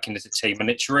about working as a team, and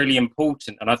it's really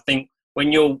important. And I think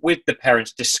when you're with the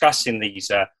parents discussing these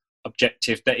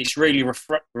objectives, that it's really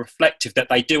reflective that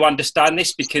they do understand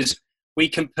this, because we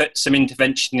can put some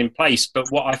intervention in place. But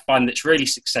what I find that's really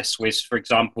successful is, for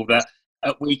example, that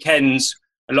at weekends,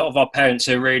 a lot of our parents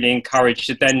are really encouraged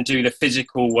to then do the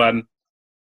physical and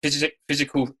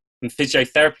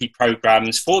physiotherapy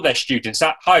programs for their students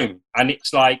at home. And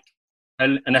it's like a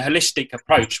holistic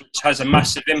approach, which has a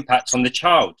massive impact on the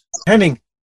child. Henning.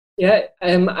 Yeah,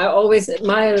 I always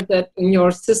admire that in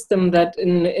your system that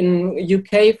in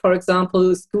UK, for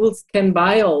example, schools can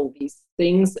buy all these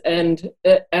things and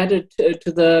add it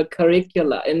to the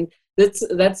curricula. And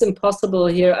that's impossible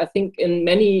here, I think, in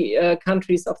many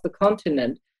countries of the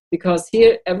continent, because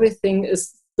here everything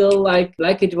is still like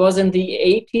it was in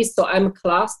the 80s. So I'm a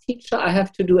class teacher. I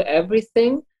have to do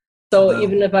everything. So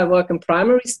even if I work in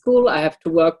primary school, I have to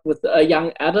work with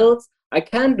young adults. I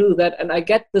can do that, and I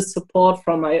get the support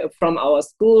from our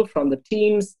school, from the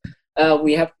teams.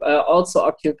 We have also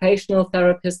occupational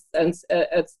therapists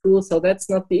at school, so that's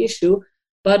not the issue.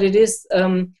 But it is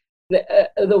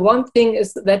the one thing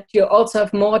is that you also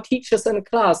have more teachers in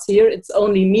class. Here it's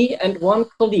only me and one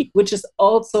colleague, which is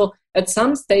also at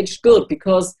some stage good,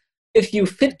 because if you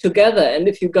fit together and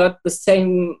if you got the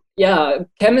same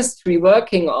chemistry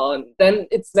working on, then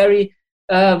it's very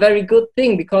good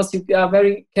thing, because you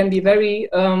can be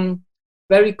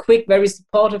very quick, very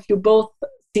supportive. You both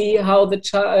see how the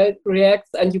child reacts,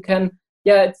 and you can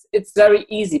it's very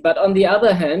easy. But on the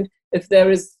other hand, if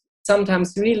there is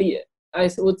sometimes really, I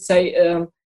would say,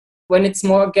 when it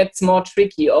gets more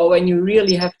tricky, or when you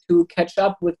really have to catch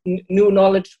up with new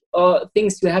knowledge or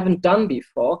things you haven't done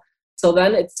before, so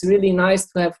then it's really nice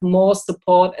to have more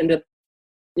support and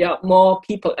more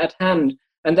people at hand,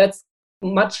 and that's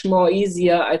much more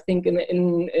easier, I think,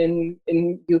 in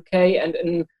UK and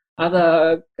in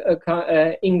other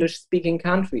English-speaking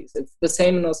countries. It's the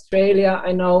same in Australia,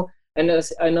 I know, and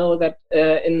I know that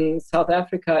in South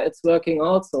Africa it's working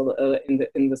also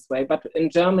in this way. But in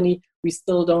Germany we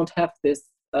still don't have this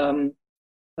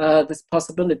this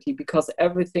possibility, because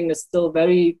everything is still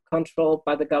very controlled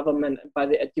by the government and by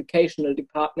the educational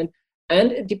department,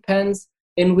 and it depends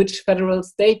in which federal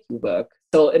state you work.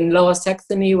 So in Lower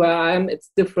Saxony, where I am,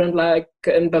 it's different, like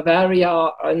in Bavaria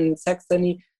or in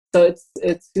Saxony. So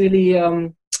it's really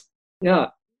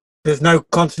There's no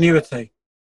continuity.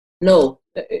 No,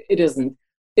 it isn't.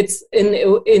 It's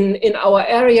in our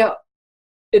area.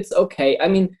 It's okay. I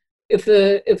mean, if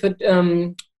a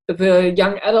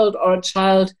young adult or a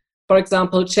child, for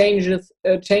example, changes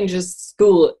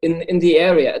school in the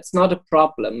area, it's not a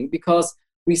problem, because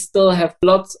we still have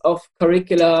lots of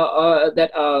curricula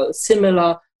that are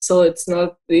similar, so it's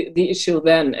not the issue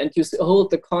then. And you hold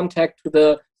the contact to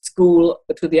the school,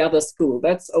 to the other school.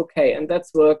 That's okay, and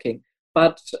that's working.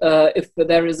 But if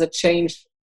there is a change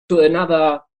to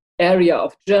another area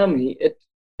of Germany,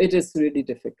 it is really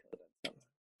difficult.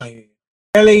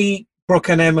 Ellie, Brooke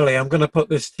and Emily, I'm going to put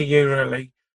this to you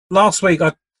really. Last week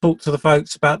I talked to the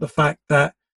folks about the fact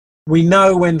that we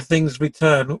know when things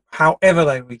return, however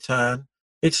they return,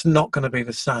 it's not going to be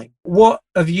the same. What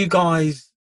have you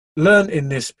guys learned in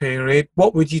this period?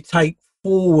 What would you take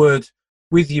forward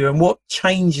with you, and what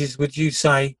changes would you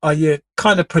say are you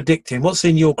kind of predicting? What's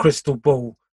in your crystal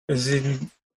ball, as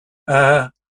in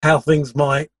how things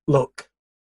might look?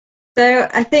 So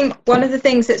I think one of the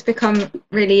things that's become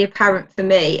really apparent for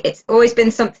me, it's always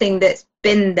been something that's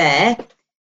been there,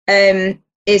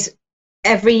 is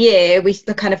every year we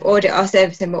kind of audit our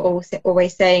service, and we're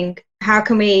always saying, how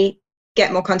can we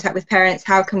get more contact with parents?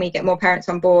 How can we get more parents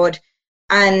on board?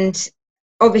 And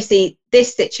obviously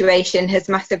this situation has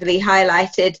massively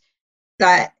highlighted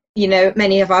that, you know,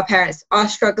 many of our parents are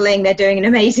struggling. They're doing an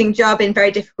amazing job in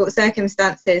very difficult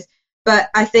circumstances. But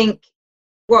I think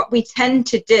what we tend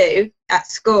to do at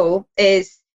school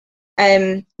is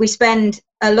we spend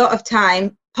a lot of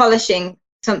time polishing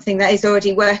something that is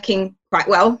already working quite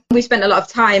well. We spend a lot of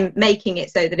time making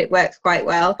it so that it works quite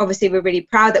well. Obviously, we're really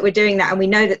proud that we're doing that, and we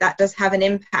know that that does have an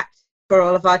impact for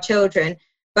all of our children.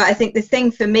 But I think the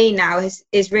thing for me now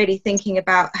is really thinking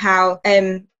about how,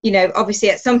 you know, obviously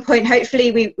at some point,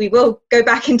 hopefully we will go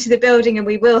back into the building and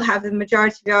we will have the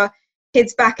majority of our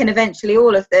kids back, and eventually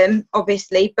all of them,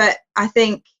 obviously. But I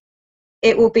think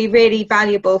it will be really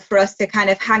valuable for us to kind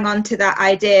of hang on to that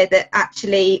idea that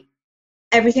actually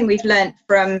everything we've learned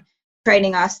from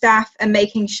training our staff and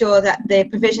making sure that the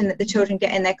provision that the children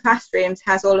get in their classrooms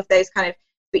has all of those kind of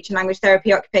speech and language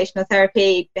therapy, occupational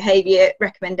therapy, behaviour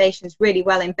recommendations really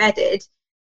well embedded,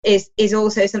 is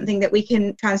also something that we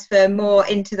can transfer more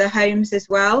into the homes as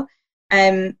well.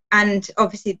 And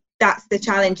obviously that's the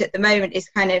challenge at the moment, is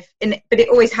kind of, but it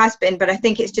always has been, but I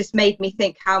think it's just made me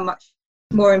think how much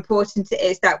more important it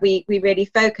is that we really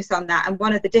focus on that. And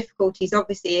one of the difficulties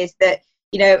obviously is that,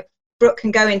 you know, Brooke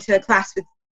can go into a class with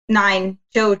 9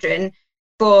 children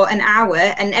for an hour,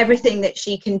 and everything that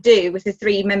she can do with the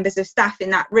 3 members of staff in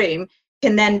that room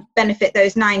can then benefit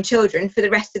those 9 children for the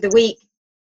rest of the week,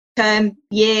 term,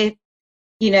 year,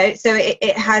 you know. So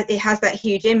it has that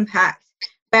huge impact.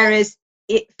 Whereas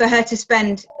for her to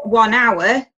spend 1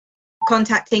 hour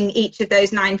contacting each of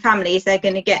those 9 families, they're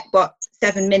going to get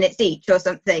 7 minutes each or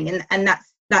something, and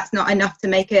that's not enough to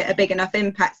make a big enough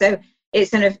impact. So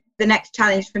it's kind of the next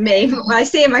challenge for me. What I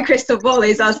see in my crystal ball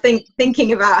is I was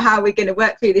thinking about how we're going to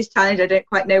work through this challenge. I don't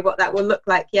quite know what that will look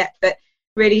like yet, but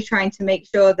really trying to make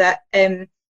sure that the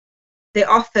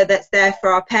offer that's there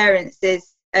for our parents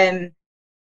is and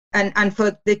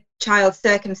for the child's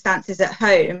circumstances at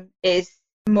home is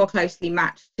more closely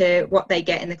matched to what they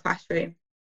get in the classroom.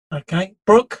 Okay,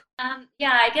 Brooke?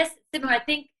 Yeah, I guess similar. I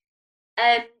think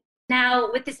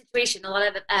now with the situation, a lot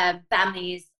of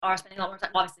families are spending a lot more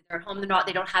time. Obviously, they're at home.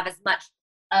 They don't have as much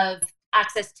of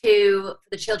access to for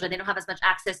the children. They don't have as much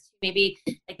access to maybe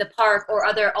like the park or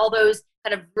all those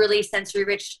kind of really sensory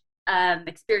rich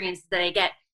experiences that they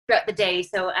get throughout the day.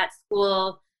 So at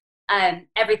school,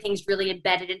 everything's really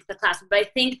embedded into the classroom. But I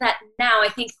think that now,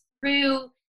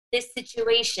 through this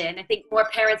situation, I think more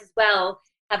parents as well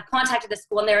have contacted the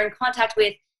school, and they're in contact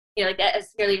with, you know, like a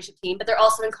senior leadership team, but they're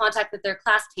also in contact with their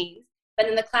class teams. But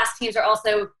then the class teams are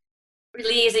also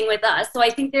liaising with us. So I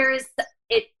think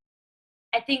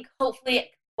I think hopefully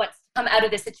what's come out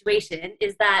of this situation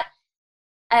is that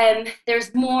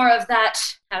there's more of that,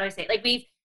 how do I say it? Like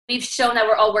we've shown that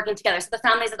we're all working together. So the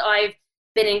families that I've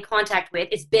been in contact with,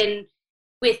 it's been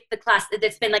with the class,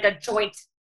 it's been like a joint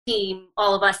team,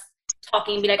 all of us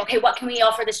talking and be like, okay, what can we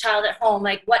offer this child at home?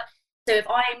 Like what, so if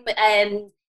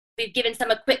I'm, we've given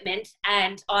some equipment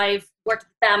and I've worked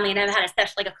with the family and I've had a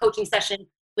session, like a coaching session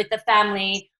with the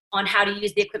family on how to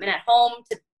use the equipment at home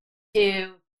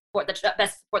to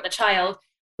best support the child.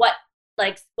 What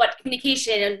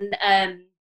communication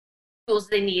tools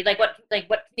do they need? What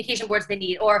communication boards they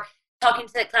need, or talking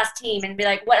to the class team and be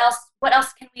like, what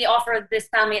else can we offer this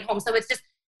family at home? So it's just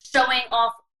showing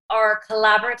off our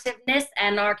collaborativeness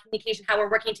and our communication, how we're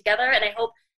working together. And I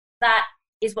hope that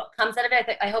is what comes out of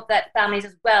it. I hope that families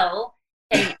as well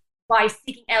can, by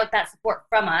seeking out that support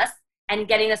from us and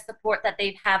getting the support that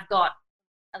they have got,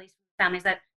 at least families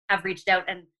that have reached out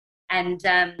and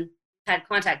had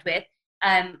contact with,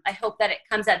 I hope that it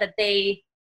comes out that they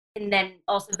can then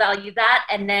also value that,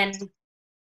 and then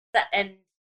and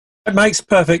it makes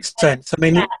perfect sense. I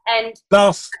mean, yeah, and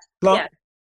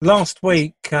last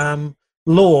week,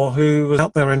 Law, who was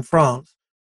out there in France,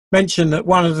 mentioned that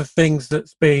one of the things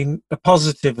that's been a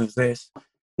positive of this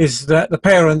is that the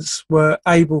parents were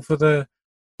able for the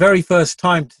very first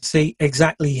time to see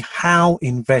exactly how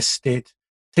invested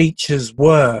teachers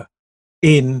were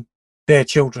in their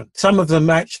children. Some of them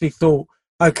actually thought,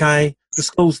 okay, the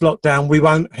school's locked down, we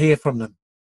won't hear from them.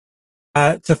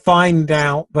 To find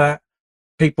out that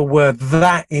people were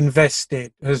that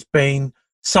invested has been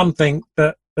something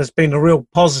that has been a real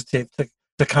positive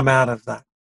to come out of that.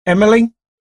 Emily?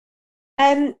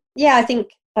 Yeah,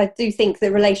 I do think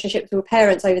the relationships with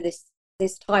parents over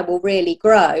this time will really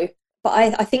grow. But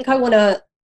I think I want to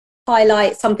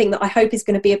highlight something that I hope is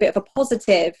going to be a bit of a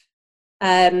positive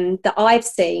that I've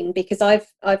seen, because I've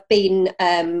been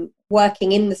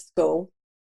working in the school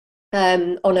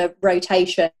on a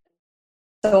rotation,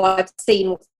 so I've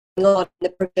seen what's going on in the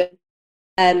provision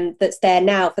that's there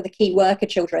now for the key worker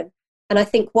children. And I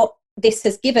think what this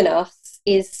has given us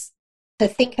is to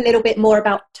think a little bit more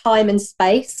about time and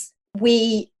space.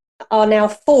 We are now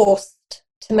forced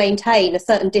to maintain a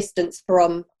certain distance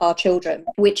from our children,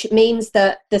 which means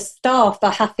that the staff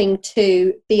are having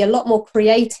to be a lot more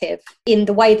creative in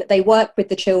the way that they work with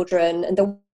the children and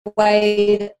the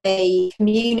way that they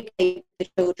communicate with the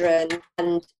children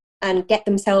and get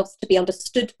themselves to be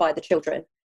understood by the children.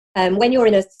 When you're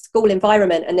in a school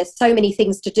environment and there's so many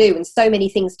things to do and so many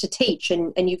things to teach,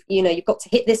 and you've got to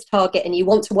hit this target and you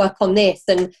want to work on this,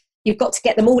 and you've got to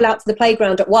get them all out to the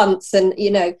playground at once, and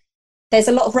there's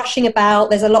a lot of rushing about,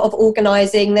 there's a lot of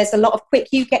organising, there's a lot of quick,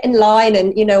 you get in line,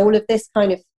 and all of this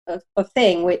kind of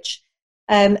thing, which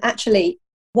actually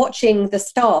watching the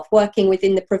staff working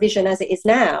within the provision as it is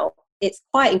now, it's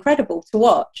quite incredible to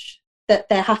watch that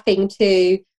they're having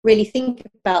to really think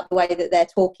about the way that they're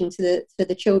talking to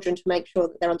the children to make sure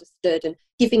that they're understood, and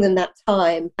giving them that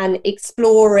time and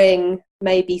exploring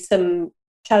maybe some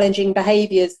challenging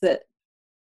behaviours that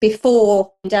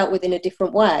before dealt with in a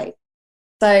different way.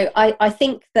 So I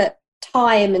think that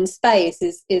time and space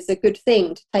is a good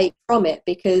thing to take from it,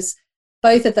 because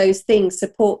both of those things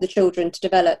support the children to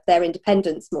develop their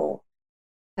independence more.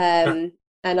 And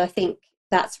I think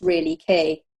that's really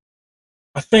key.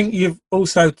 I think you've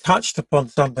also touched upon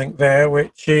something there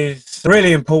which is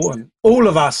really important. All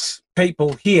of us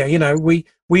people here, we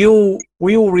all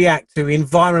react to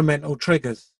environmental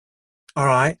triggers. All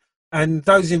right. And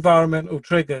those environmental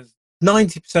triggers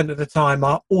 90% of the time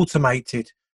are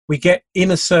automated. We get in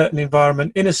a certain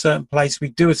environment, in a certain place, we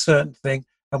do a certain thing,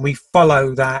 and we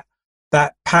follow that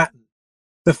pattern.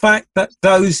 The fact that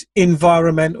those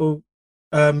environmental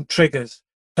triggers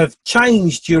have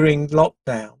changed during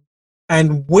lockdown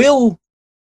and will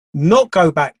not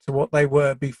go back to what they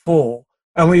were before,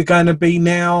 and we're going to be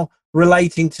now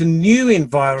relating to new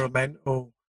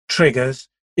environmental triggers,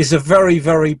 is a very,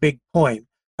 very big point.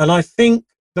 And I think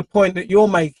the point that you're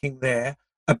making there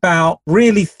about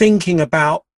really thinking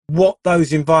about what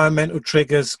those environmental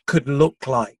triggers could look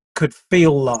like, could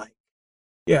feel like,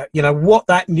 what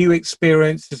that new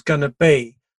experience is going to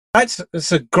be.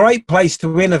 It's a great place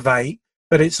to innovate,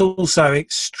 but it's also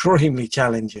extremely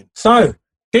challenging. So,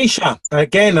 Keisha,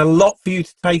 again, a lot for you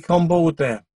to take on board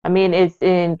there. I mean, it's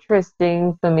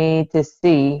interesting for me to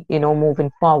see,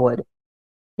 moving forward,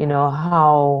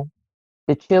 how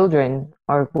the children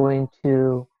are going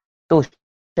to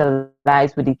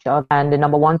socialize with each other. And the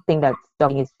number one thing that's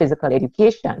studying is physical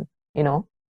education.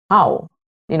 How,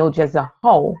 just a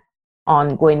how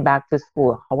on going back to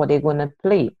school. How are they going to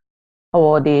play?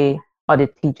 How are the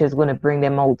teachers going to bring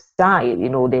them outside?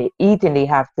 They eat and they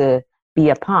have to be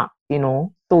apart,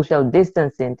 social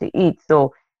distancing to eat.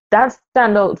 So that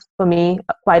stands out for me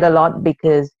quite a lot,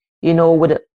 because,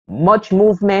 with much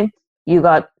movement, you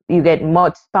get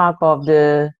much spark of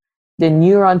the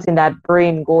neurons in that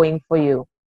brain going for you.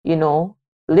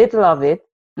 Little of it,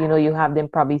 you have them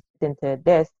probably sitting to a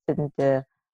desk, sitting to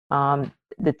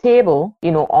the table,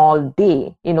 all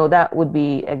day. That would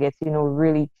be, I guess,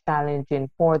 really challenging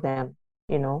for them,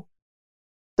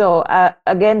 So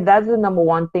again, that's the number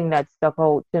one thing that stuck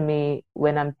out to me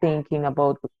when I'm thinking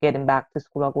about getting back to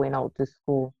school or going out to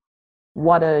school.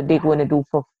 What are they going to do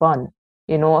for fun?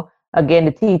 Again,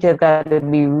 the teachers got to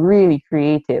be really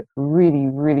creative, really,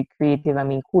 really creative. I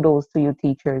mean, kudos to you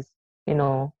teachers,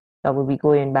 that will be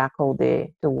going back out there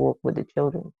to work with the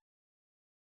children.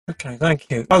 Okay, thank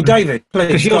you. Oh, David,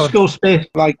 please. Your school space.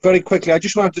 Very quickly, I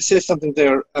just wanted to say something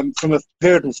there from a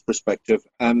parent's perspective.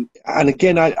 And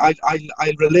again, I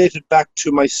relate it back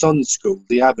to my son's school,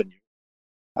 the Avenue.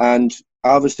 And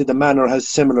obviously the Manor has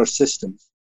similar systems.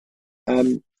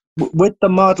 With the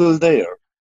model there,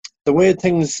 the way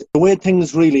things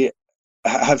really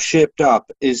have shaped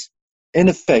up is, in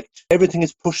effect, everything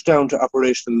is pushed down to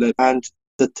operational level, and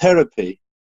the therapy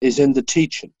is in the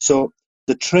teaching. So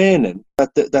the training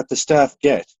that the staff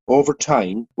get over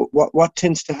time, what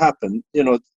tends to happen,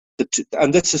 and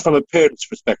this is from a parent's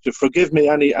perspective. Forgive me,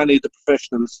 any of the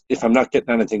professionals, if I'm not getting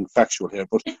anything factual here,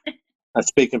 but I'm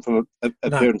speaking from a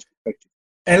parent's perspective.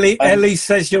 Ellie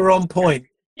says you're on point.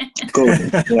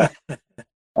 Good.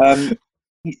 Yeah.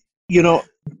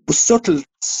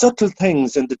 Subtle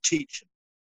things in the teaching,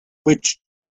 which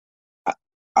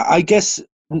I guess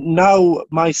now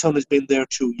my son has been there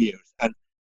 2 years, and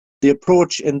the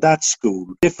approach in that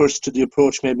school differs to the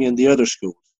approach maybe in the other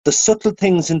schools. The subtle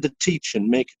things in the teaching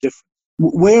make a difference.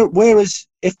 Whereas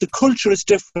if the culture is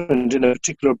different in a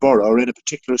particular borough or in a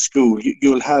particular school,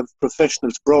 you'll have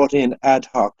professionals brought in ad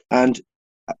hoc. And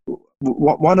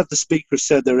one of the speakers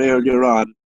said there earlier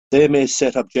on, they may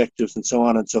set objectives and so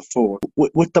on and so forth.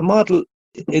 With the model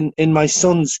in my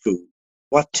son's school,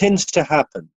 what tends to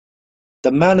happen,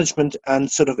 the management and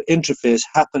sort of interface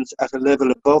happens at a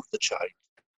level above the child.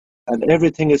 And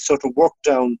everything is sort of worked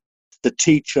down to the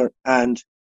teacher and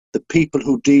the people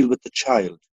who deal with the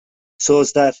child, so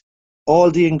as that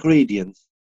all the ingredients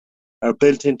are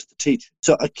built into the teaching.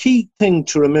 So a key thing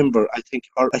to remember, I think,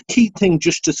 or a key thing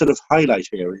just to sort of highlight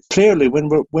here is clearly when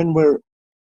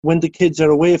the kids are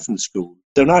away from school,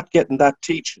 they're not getting that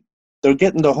teaching. They're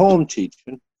getting the home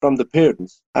teaching from the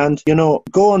parents. And, you know,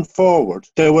 going forward,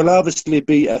 there will obviously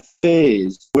be a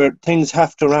phase where things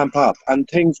have to ramp up, and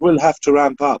things will have to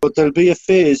ramp up. But there'll be a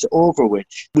phase over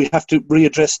which we have to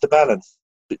readdress the balance.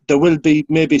 There will be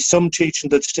maybe some teaching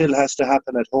that still has to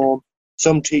happen at home,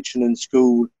 some teaching in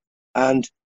school, and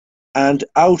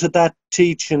out of that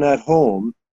teaching at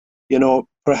home, you know,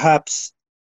 perhaps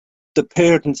the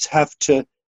parents have to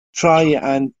try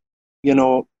and, you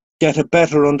know, get a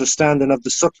better understanding of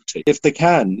the subtlety, if they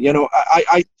can. You know,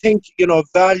 I think, you know,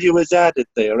 value is added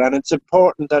there, and it's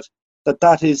important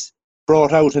that is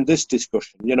brought out in this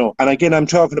discussion, you know. And again, I'm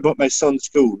talking about my son's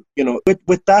school. You know,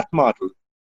 with that model,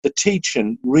 the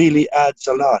teaching really adds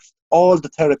a lot. All the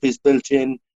therapy is built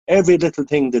in, every little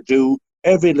thing they do,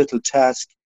 every little task,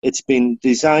 it's been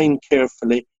designed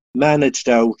carefully, managed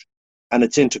out, and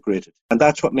it's integrated. And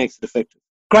that's what makes it effective.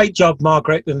 Great job,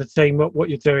 Margaret and the team, what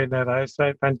you're doing there, though. It's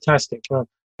so fantastic for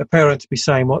a parent to be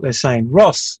saying what they're saying.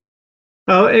 Ross?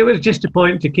 Oh, it was just a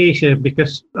point to Keisha,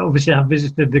 because obviously I've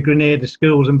visited the Grenada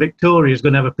schools, and Victoria's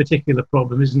going to have a particular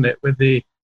problem, isn't it, with the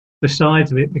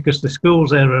size of it, because the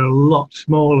schools there are a lot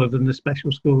smaller than the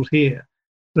special schools here.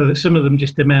 So that some of them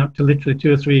just amount to literally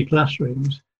 2 or 3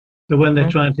 classrooms. So when they're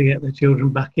trying to get their children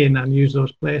back in and use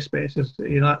those play spaces,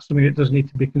 you know, that's something that does need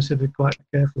to be considered quite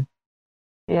carefully.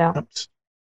 Yeah.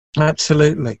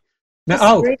 Absolutely.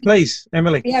 Now, please,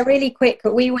 Emily. Yeah, really quick.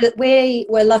 We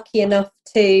were lucky enough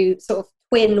to sort of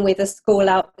twin with a school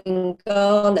out in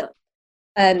Ghana.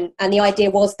 And the idea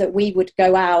was that we would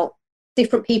go out,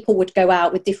 different people would go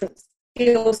out with different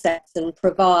skill sets and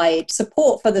provide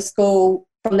support for the school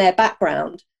from their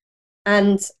background.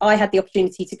 And I had the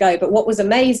opportunity to go. But what was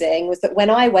amazing was that when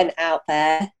I went out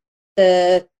there,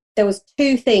 there was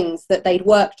 2 things that they'd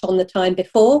worked on the time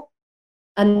before,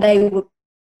 and they were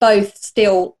both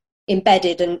still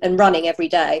embedded and running every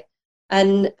day.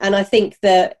 And I think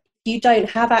that you don't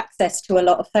have access to a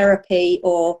lot of therapy,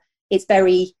 or it's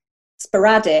very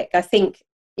sporadic. I think,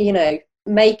 you know,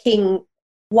 making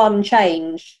one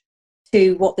change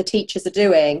to what the teachers are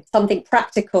doing, something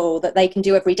practical that they can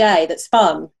do every day that's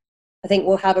fun, I think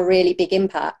will have a really big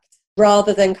impact,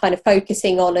 rather than kind of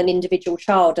focusing on an individual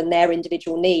child and their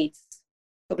individual needs,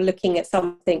 of looking at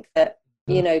something that,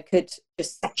 you know, could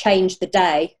just change the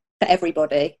day for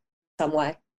everybody some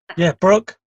way. Yeah,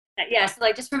 Brooke? Yeah, so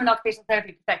like just from an occupational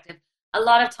therapy perspective, a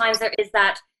lot of times there is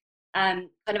that kind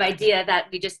of idea that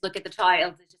we just look at the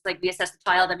child, it's just like we assess the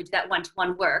child and we do that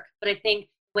one-to-one work. But I think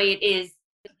the way it is,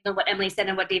 you know, what Emily said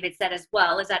and what David said as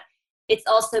well, is that it's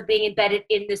also being embedded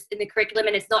in the curriculum,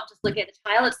 and it's not just looking at the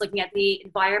child, it's looking at the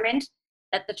environment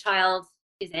that the child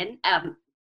is in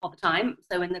all the time,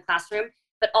 so in the classroom,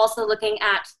 but also looking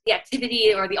at the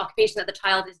activity or the occupation that the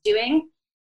child is doing,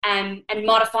 and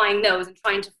modifying those and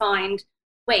trying to find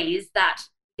ways that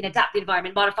you can adapt the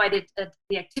environment, modify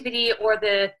the activity or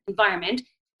the environment to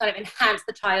kind of enhance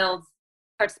the child's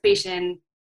participation,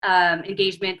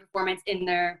 engagement, performance in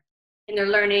their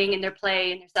learning, in their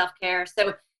play, in their self-care.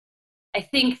 So I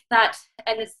think that,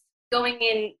 and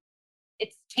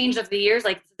it's changed over the years,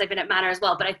 like since I've been at Manor as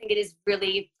well, but I think it is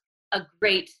really a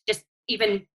great, just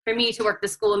even for me to work the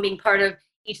school and being part of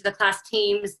each of the class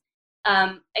teams,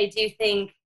 I do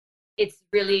think it's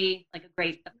really like a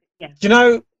great, yeah.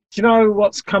 Do you know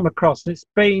what's come across? It's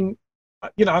been,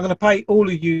 you know, I'm going to pay all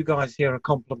of you guys here a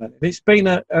compliment. It's been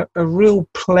a real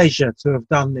pleasure to have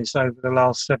done this over the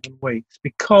last 7 weeks,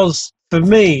 because for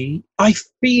me, I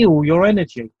feel your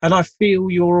energy and I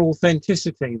feel your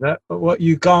authenticity, that what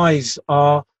you guys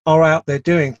are out there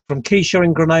doing, from Keisha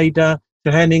in Grenada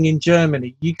to Henning in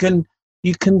Germany. You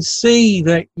can see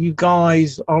that you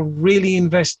guys are really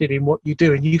invested in what you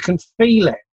do, and you can feel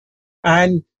it.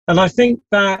 And I think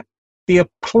that the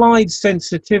applied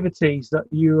sensitivities that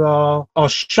you are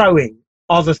showing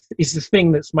is the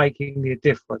thing that's making the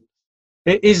difference.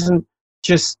 It isn't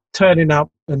just turning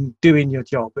up and doing your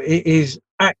job. It is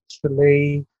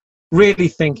actually really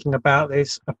thinking about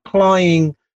this,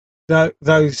 applying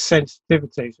those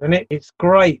sensitivities, and it's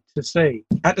great to see.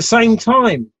 At the same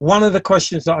time, one of the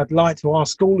questions that I'd like to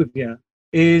ask all of you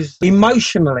is,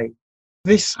 emotionally,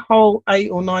 this whole 8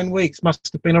 or 9 weeks must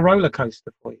have been a roller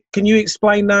coaster for you. Can you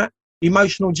explain that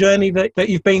emotional journey that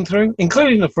you've been through,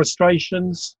 including the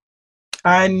frustrations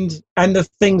and the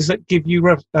things that give you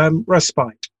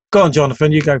respite? Go on,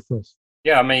 Jonathan, you go first.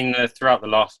 Yeah, I mean, throughout the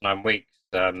last 9 weeks,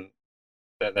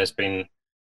 there's been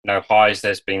no highs,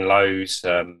 there's been lows.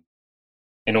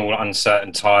 In all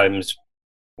uncertain times,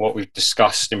 what we've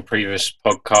discussed in previous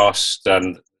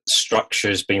podcasts, structure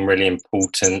has been really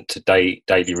important to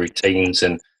daily routines,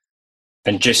 and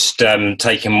just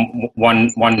taking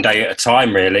one day at a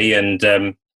time, really. And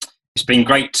it's been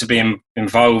great to be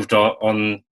involved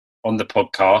on the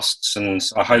podcasts, and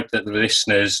I hope that the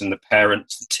listeners and the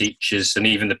parents, the teachers, and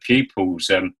even the pupils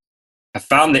have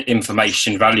found the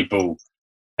information valuable.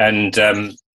 And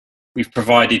we've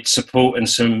provided support and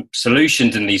some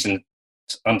solutions in these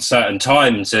uncertain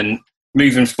times. And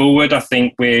moving forward, I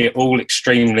think we're all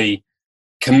extremely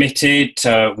committed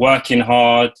to working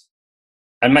hard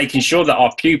and making sure that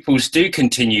our pupils do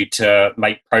continue to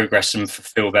make progress and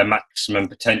fulfill their maximum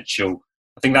potential.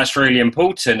 I think that's really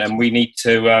important, and we need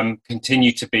to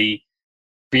continue to be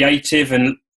creative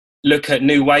and look at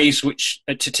new ways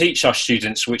to teach our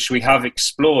students, which we have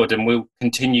explored and will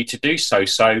continue to do so.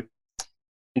 So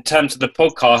in terms of the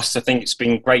podcast, I think it's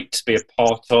been great to be a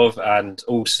part of, and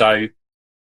also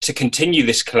to continue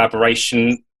this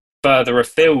collaboration further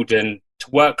afield and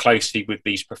to work closely with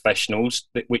these professionals,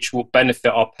 which will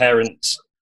benefit our parents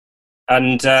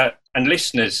and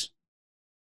listeners.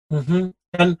 Mm-hmm.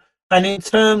 And in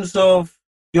terms of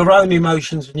your own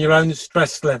emotions and your own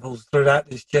stress levels throughout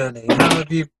this journey, how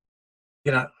have you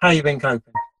been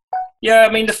coping? Yeah,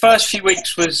 I mean, the first few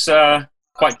weeks was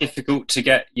quite difficult to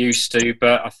get used to,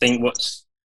 but I think what's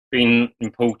been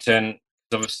important,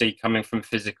 obviously coming from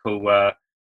physical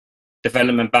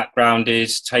development background,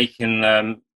 is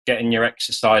getting your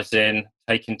exercise in,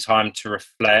 taking time to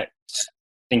reflect,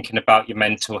 thinking about your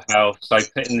mental health. So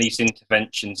putting these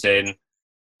interventions in,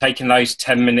 taking those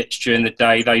 10 minutes during the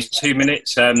day, those 2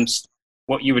 minutes,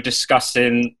 what you were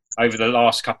discussing over the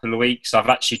last couple of weeks, I've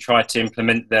actually tried to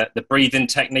implement the breathing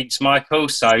techniques, Michael.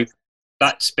 So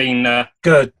that's been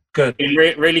good. Been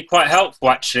really quite helpful,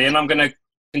 actually, and I'm going to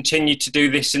continue to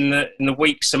do this in the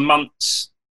weeks and months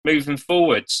moving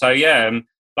forward. So yeah,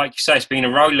 like you say, it's been a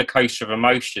roller coaster of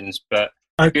emotions, but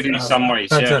good in some ways.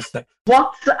 Fantastic. Yeah.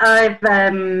 What I've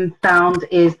found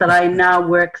is that I now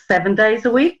work 7 days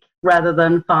a week rather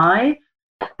than 5.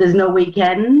 There's no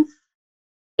weekends.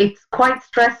 It's quite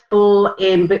stressful.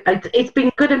 It's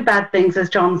been good and bad things, as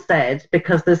John said,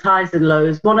 because there's highs and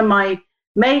lows. One of my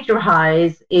major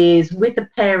highs is with a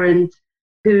parent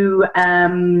who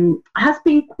has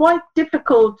been quite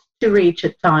difficult to reach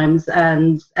at times,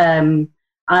 and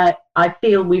I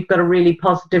feel we've got a really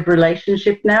positive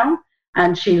relationship now,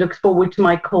 and she looks forward to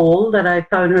my call that I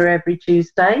phone her every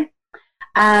Tuesday.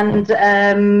 And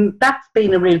that's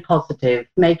been a real positive,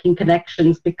 making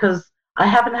connections, because I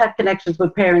haven't had connections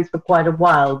with parents for quite a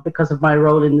while because of my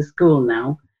role in the school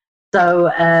now.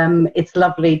 So it's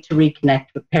lovely to reconnect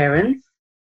with parents.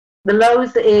 The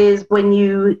lows is when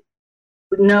you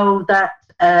know that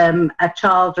a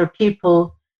child or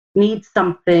pupil needs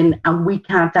something and we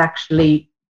can't actually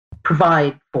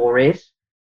provide for it.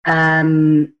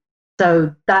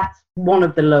 So that's one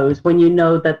of the lows, when you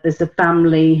know that there's a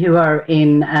family who are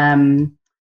in a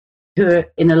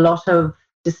lot of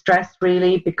distress,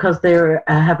 really, because they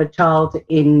have a child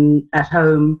at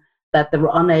home that they're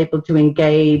unable to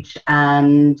engage,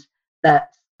 and that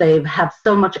they have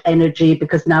so much energy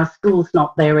because now school's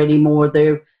not there anymore.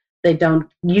 They don't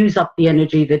use up the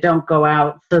energy. They don't go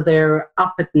out, so they're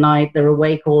up at night. They're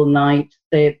awake all night.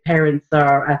 The parents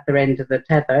are at their end of the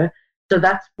tether. So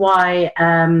that's why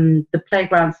the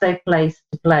Playground Safe Place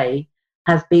to Play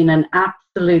has been an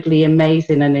absolutely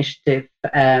amazing initiative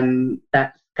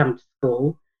that's come to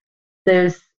school.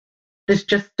 There's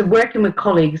just working with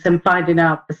colleagues and finding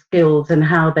out the skills and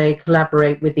how they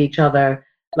collaborate with each other.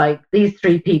 Like these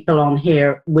 3 people on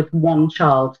here with one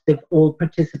child, they've all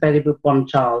participated with one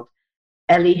child.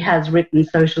 Ellie has written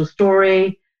social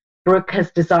story. Brooke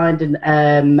has designed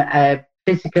a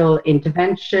physical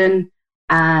intervention,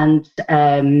 and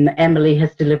Emily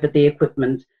has delivered the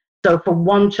equipment. So for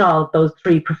one child, those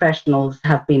 3 professionals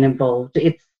have been involved.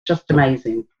 It's just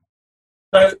amazing.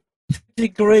 So, to a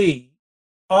degree,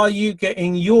 are you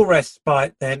getting your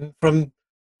respite then from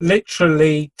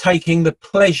literally taking the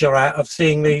pleasure out of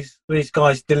seeing these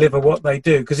guys deliver what they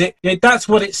do, because that's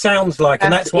what it sounds like,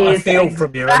 and that's what I feel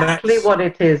from you. And Exactly what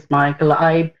it is, Michael.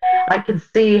 I can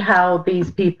see how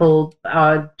these people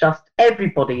are just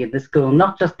everybody in the school,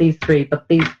 not just these three, but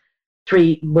these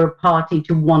three were party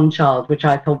to one child, which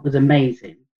I thought was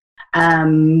amazing.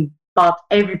 But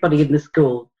everybody in the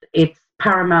school, it's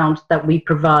paramount that we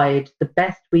provide the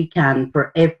best we can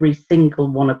for every single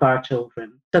one of our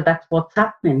children. So that's what's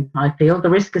happening, I feel. The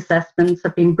risk assessments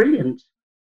have been brilliant.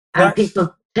 And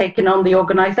people taken on the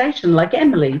organisation, like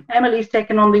Emily. Emily's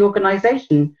taken on the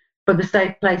organisation for the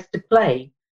Safe Place to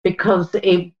Play, because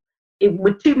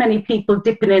with too many people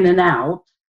dipping in and out,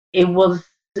 it was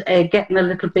getting a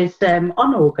little bit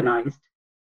unorganised.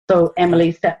 So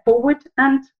Emily stepped forward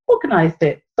and organised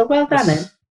it. So well done, Em.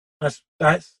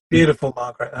 That's beautiful,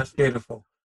 Margaret. That's beautiful.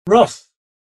 Ross?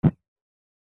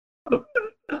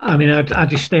 I mean, I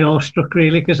just stay awestruck,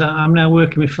 really, because I'm now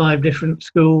working with 5 different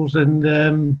schools,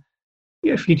 and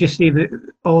if you just see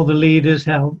all the leaders,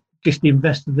 how just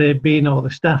invested they've been, all the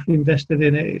staff invested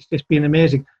in it, it's just been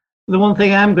amazing. The one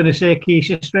thing I'm going to say,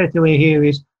 Keisha, straight away here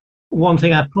is, one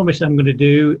thing I promise I'm going to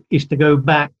do is to go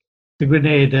back to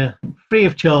Grenada free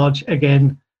of charge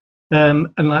again, and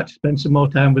like to spend some more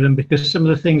time with them, because some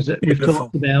of the things that we've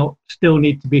talked about still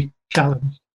need to be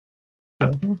challenged.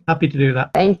 So happy to do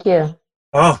that. Thank you.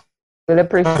 Oh, we'll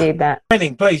appreciate that.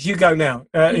 Henning, please, you go now.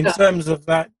 In terms of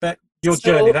that your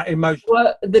journey, that emotion.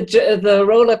 Well, the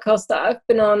roller coaster I've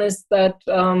been on is that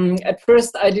at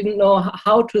first I didn't know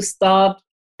how to start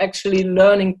actually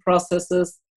learning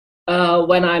processes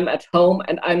when I'm at home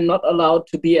and I'm not allowed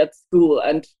to be at school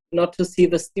and not to see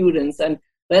the students. And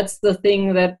that's the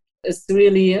thing that is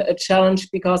really a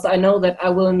challenge, because I know that I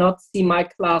will not see my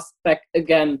class back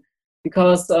again.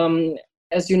 Because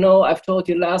as you know, I've told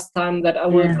you last time that I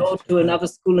will go to another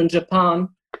school in Japan,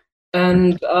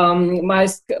 and my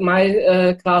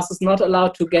class is not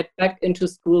allowed to get back into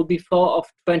school before of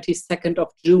 22nd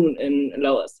of June in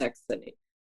Lower Saxony.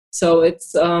 So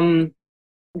it's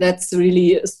that's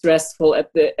really stressful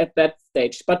at that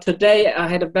stage. But today I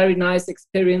had a very nice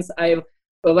experience. I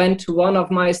went to one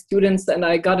of my students and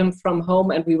I got him from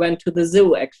home, and we went to the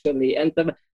zoo actually. And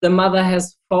the mother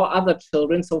has 4 other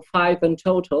children, so 5 in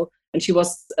total. And she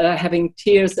was having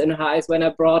tears in her eyes when I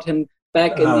brought him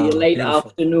back in the late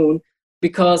afternoon,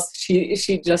 because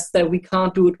she just said, we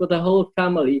can't do it with the whole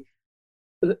family.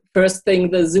 First thing,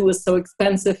 the zoo is so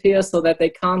expensive here, so that they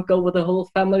can't go with the whole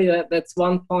family. That's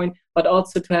one point. But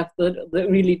also to have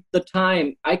the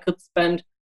time. I could spend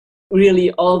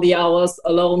really all the hours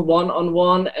alone,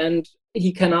 one-on-one, and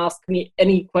he can ask me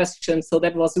any question. So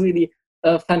that was really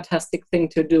a fantastic thing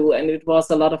to do, and it was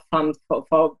a lot of fun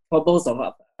for both of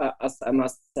us, I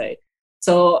must say.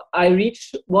 So I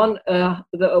reached one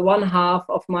half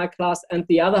of my class, and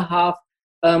the other half,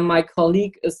 my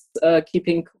colleague is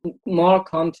keeping more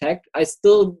contact. I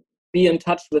still be in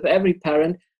touch with every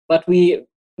parent, but we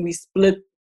split,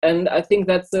 and I think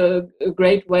that's a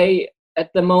great way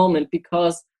at the moment,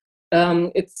 because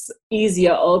it's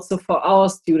easier also for our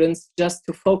students just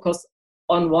to focus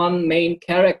on one main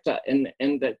character in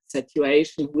that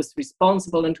situation, who's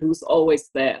responsible and who's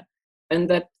always there. And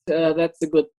that's a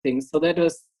good thing. So that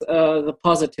is the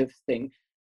positive thing.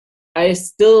 I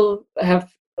still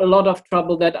have a lot of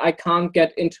trouble that I can't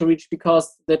get into reach,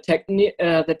 because the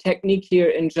technique here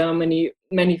in Germany,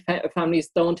 many families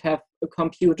don't have a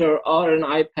computer or an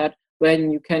iPad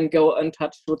when you can go in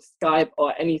touch with Skype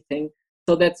or anything.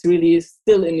 So that's really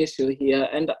still an issue here.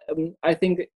 And I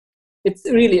think it's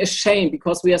really a shame,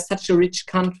 because we are such a rich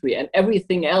country and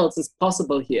everything else is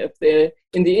possible here. If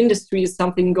in the industry is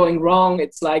something going wrong,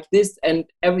 it's like this and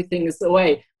everything is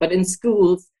away. But in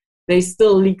schools, they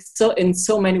still leak in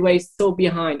so many ways so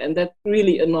behind, and that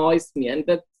really annoys me. And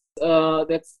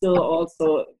that's still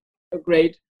also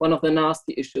one of the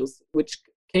nasty issues which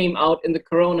came out in the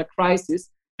Corona crisis.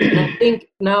 And I think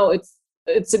now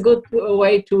it's a good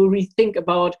way to rethink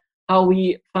about how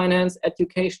we finance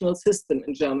educational system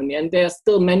in Germany. And there are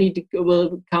still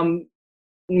will come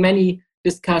many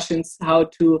discussions how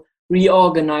to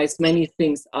reorganize many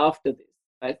things after this,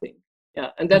 I think.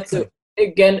 Yeah, and that's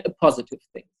again a positive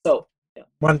thing. So yeah.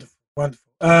 Wonderful.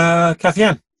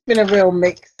 Kathy-Ann? It's been a real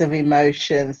mix of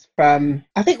emotions from,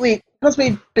 I think because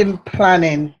we've been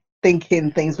planning,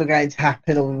 thinking things were going to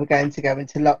happen or we were going to go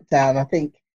into lockdown. I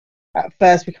think at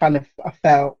first I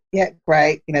felt, yeah,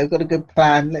 great, we've got a good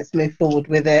plan, let's move forward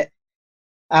with it.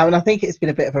 And I think it's been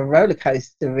a bit of a roller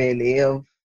coaster, really, of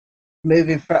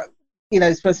moving from,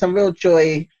 it's been some real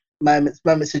joy moments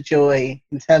of joy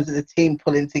in terms of the team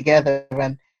pulling together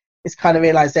and this kind of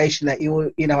realization that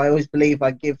you know, I always believe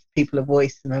I give people a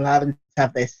voice and allow them to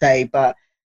have their say, but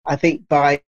I think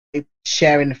by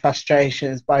sharing the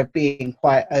frustrations, by being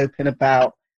quite open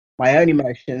about my own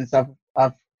emotions,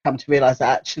 I've come to realize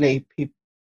that actually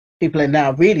people are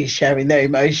now really sharing their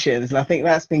emotions, and I think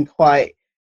that's been quite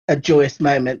a joyous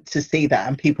moment to see that,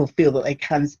 and people feel that they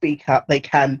can speak up, they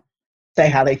can say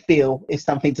how they feel if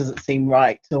something doesn't seem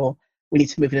right or we need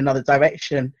to move in another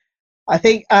direction. I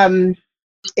think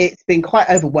it's been quite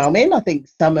overwhelming. I think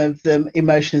some of the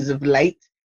emotions of late,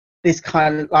 this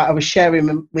kind of, like I was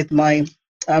sharing with my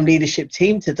leadership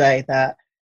team today, that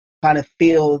kind of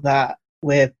feel that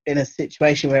we're in a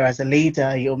situation where as a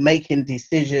leader you're making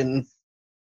decisions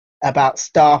about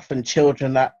staff and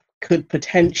children that could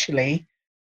potentially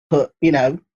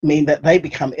mean that they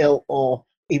become ill or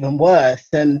even worse.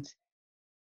 And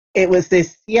it was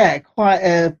this, quite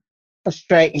a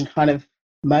frustrating kind of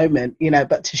moment,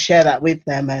 but to share that with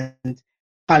them, and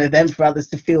kind of then for others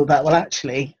to feel that, well,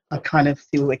 actually, I kind of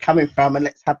see where we're coming from and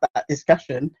let's have that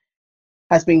discussion,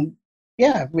 has been,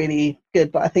 really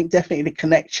good. But I think definitely the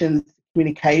connections,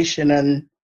 communication, and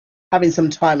having some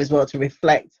time as well to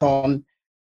reflect on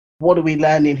what are we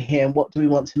learning here and what do we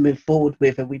want to move forward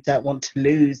with, and we don't want to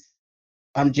lose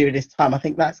during this time. I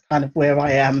think that's kind of where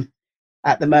I am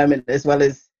at the moment, as well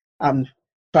as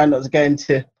trying not to go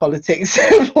into politics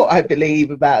of what I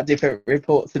believe about different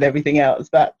reports and everything else.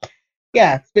 But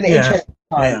it's been an interesting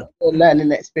time, a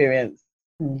learning experience.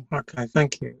 Okay,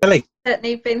 thank you. Ellie?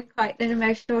 Certainly been quite an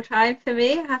emotional time for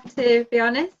me, I have to be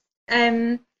honest.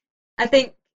 I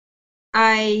think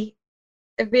I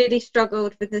really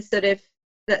struggled with the sort of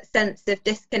that sense of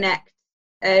disconnect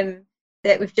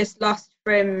that we've just lost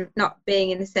from not being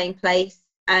in the same place,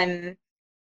 and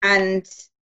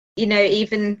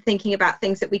even thinking about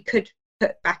things that we could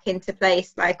put back into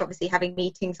place, like obviously having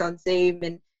meetings on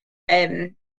Zoom,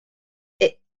 and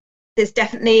there's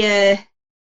definitely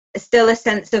still a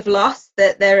sense of loss,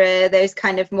 that there are those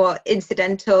kind of more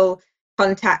incidental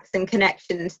contacts and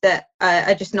connections that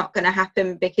are just not going to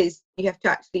happen because you have to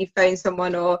actually phone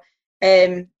someone or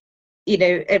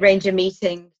arrange a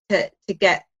meeting to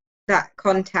get that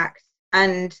contact.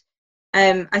 And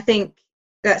I think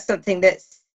that's something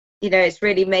that's it's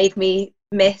really made me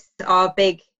miss our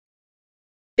big,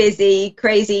 busy,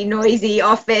 crazy, noisy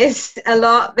office a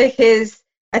lot, because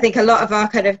I think a lot of our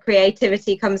kind of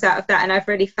creativity comes out of that, and I've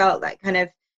really felt like kind of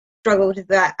struggled with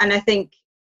that. And I think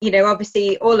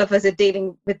obviously all of us are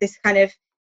dealing with this kind of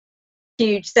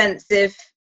huge sense of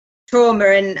trauma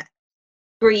and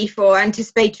grief, or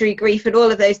anticipatory grief, and all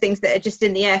of those things that are just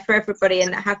in the air for everybody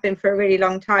and that have been for a really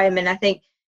long time. And I think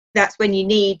that's when you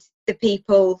need the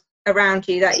people around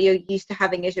you that you're used to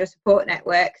having as your support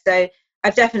network. So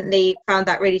I've definitely found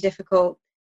that really difficult.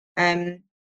 But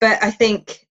I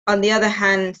think on the other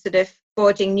hand, sort of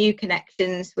forging new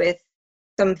connections with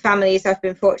some families I've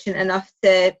been fortunate enough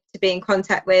to be in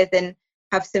contact with, and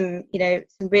have some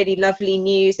some really lovely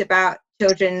news about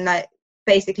children like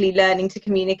basically learning to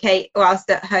communicate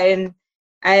whilst at home,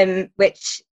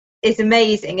 which is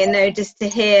amazing. And just to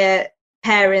hear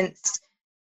parents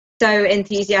so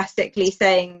enthusiastically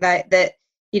saying that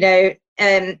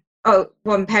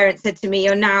one parent said to me,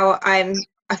 now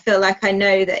I feel like I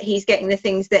know that he's getting the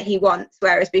things that he wants,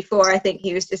 whereas before I think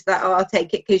he was just like, I'll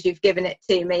take it because you've given it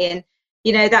to me. And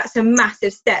that's a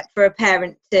massive step for a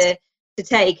parent to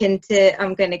take, and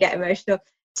I'm going to get emotional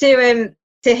to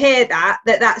hear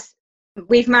that's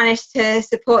we've managed to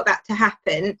support that to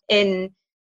happen in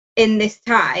this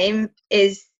time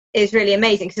is really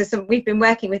amazing, because we've been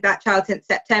working with that child since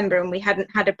September and we hadn't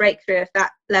had a breakthrough of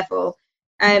that level.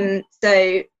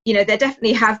 So there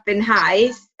definitely have been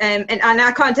highs, and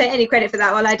I can't take any credit for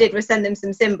that. All I did was send them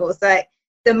some symbols. Like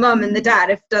the mum and the dad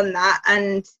have done that,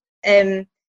 and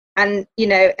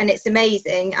it's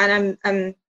amazing. And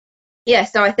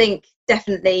so I think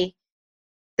definitely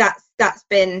that's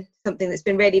been something that's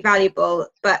been really valuable.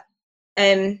 But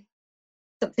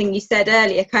something you said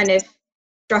earlier kind of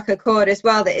struck a chord as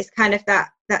well, that it's kind of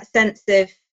that sense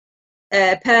of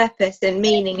purpose and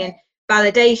meaning and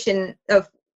validation of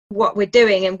what we're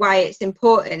doing and why it's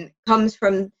important comes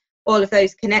from all of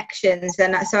those connections.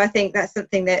 And so I think that's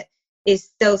something that is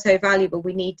still so valuable.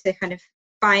 We need to kind of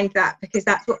find that, because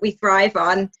that's what we thrive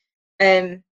on.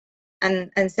 And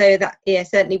so that,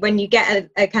 certainly when you get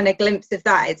a kind of glimpse of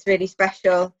that, it's really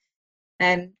special.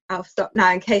 I'll stop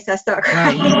now in case I start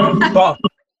crying.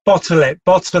 Bottle it.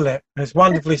 It's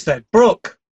wonderfully said.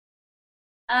 Brooke?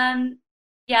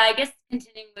 I guess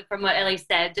continuing from what Ellie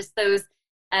said, just those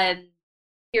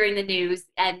hearing the news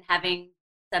and having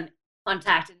some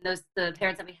contact, and the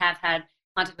parents that we have had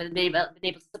contact with and been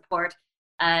able to support,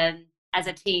 as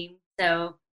a team.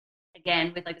 So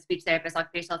again, with like the speech therapist,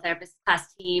 occupational therapist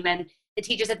class team, and the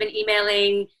teachers have been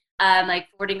emailing, like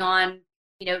forwarding on,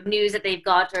 news that they've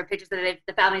got or pictures that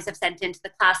the families have sent into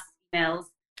the class emails.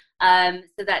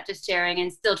 So that just sharing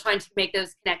and still trying to make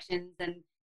those connections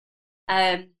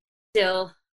and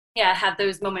still, have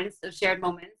those moments, those shared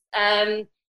moments.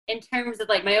 In terms of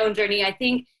like my own journey, I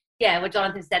think, what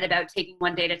Jonathan said about taking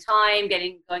one day at a time,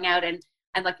 going out, and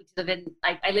I'm lucky to live in,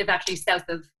 I live actually south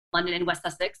of London in West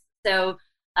Sussex. So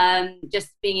just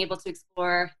being able to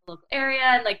explore the local area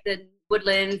and like the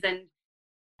woodlands and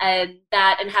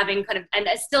that, and having and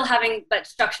still having but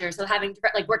structure. So having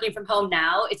like working from home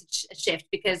now, it's a shift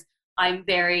because I'm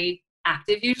very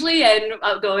active usually and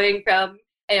outgoing from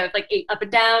like up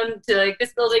and down to like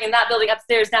this building and that building,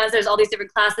 upstairs, downstairs, all these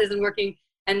different classes and working,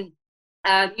 and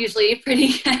usually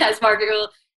pretty, as Margaret will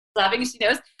laughing, she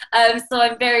knows. So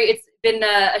it's been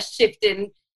a shift in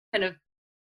kind of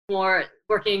more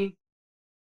working,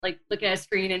 like looking at a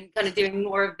screen and kind of doing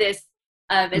more of this.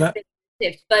 It's been a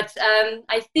shift. But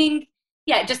I think,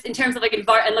 just in terms of like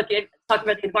talking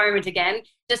about the environment again,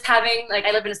 just having, like,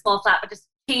 I live in a small flat, but just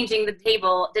changing the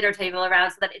dinner table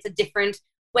around so that it's a different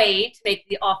way to make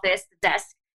the office, the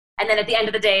desk. And then at the end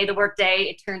of the day, the work day,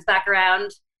 it turns back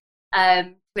around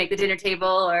to make the dinner table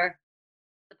or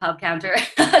the pub counter.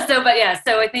 So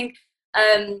I think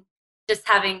just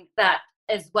having that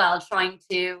as well, trying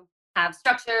to have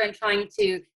structure and trying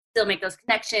to still make those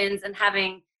connections and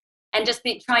trying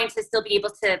to still be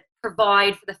able to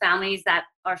provide for the families that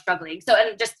are struggling. So,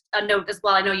 and just a note as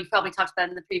well, I know you've probably talked about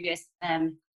in the previous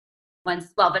ones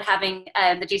as well, but having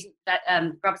the Jason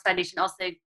Roberts Foundation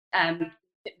also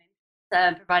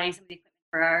equipment, providing some of the equipment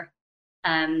for our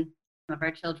some of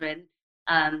our children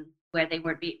where they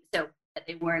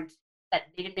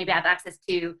didn't maybe have access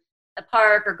to a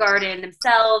park or garden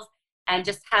themselves, and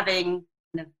just having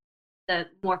the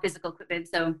more physical equipment,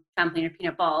 so trampoline or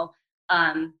peanut ball,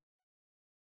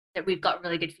 that we've got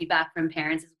really good feedback from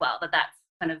parents as well, that's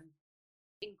kind of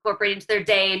incorporated into their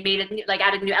day and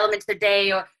added a new element to their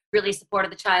day, or really supported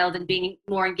the child and being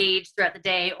more engaged throughout the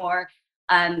day, or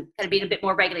kind of being a bit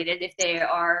more regulated if they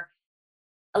are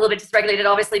a little bit dysregulated,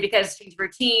 obviously, because change of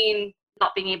routine,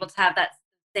 not being able to have that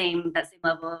same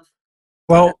level of.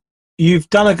 Well, you've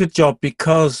done a good job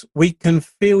because we can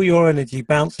feel your energy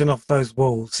bouncing off those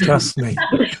walls. Trust me.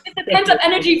 It's a pent-up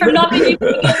energy from not being.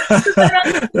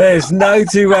 There's no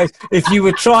two ways. If you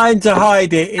were trying to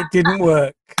hide it, it didn't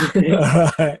work.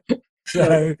 All right.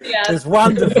 So it's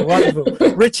wonderful, wonderful.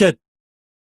 Richard.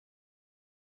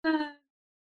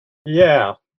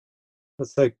 Yeah,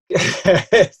 it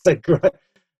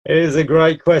is a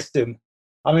great question.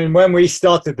 I mean, when we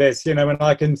started this, when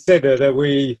I consider that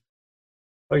we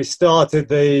started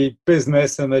the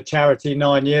business and the charity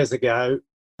 9 years ago,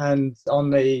 and on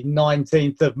the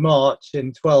 19th of March,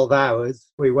 in 12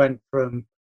 hours, we went from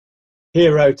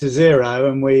hero to zero,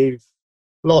 and we've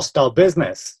lost our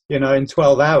business, in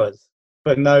 12 hours,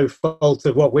 but no fault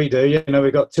of what we do.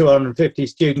 We've got 250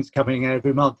 students coming in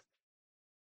every month.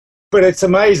 But it's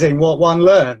amazing what one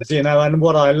learns, and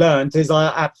what I learned is I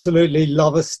absolutely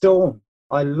love a storm.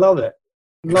 I love it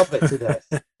to death.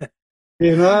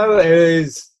 It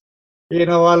is,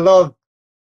 I love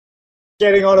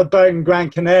getting on a boat in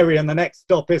Gran Canaria and the next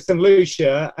stop is St.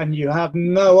 Lucia, and you have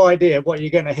no idea what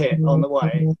you're going to hit on the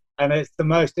way. And it's the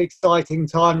most exciting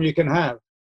time you can have.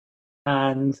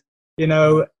 And,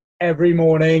 every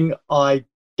morning I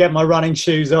get my running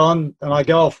shoes on and I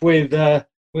go off with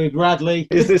Radley,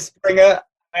 is this Springer,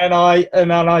 and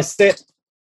then I sit,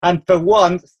 and for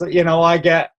once, I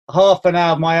get half an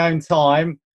hour of my own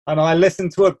time, and I listen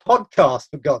to a podcast,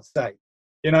 for God's sake.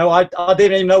 I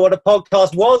didn't even know what a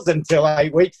podcast was until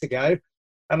 8 weeks ago,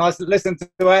 and I listened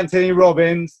to Anthony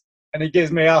Robbins, and he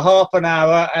gives me a half an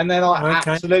hour, and then I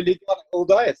absolutely got it all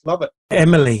day. It's love it.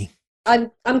 Emily.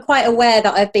 I'm quite aware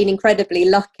that I've been incredibly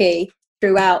lucky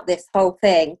throughout this whole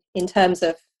thing in terms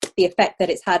of the effect that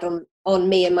it's had on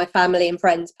me and my family and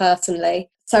friends personally.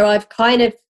 So I've kind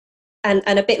of, and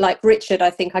a bit like Richard,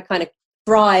 I think I kind of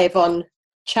thrive on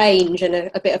change and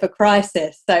a bit of a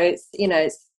crisis. So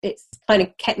it's kind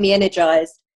of kept me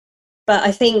energized. But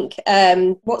I think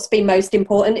what's been most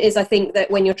important is, I think that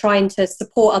when you're trying to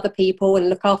support other people and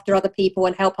look after other people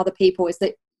and help other people, is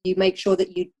that you make sure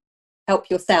that you help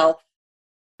yourself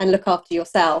and look after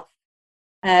yourself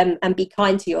and be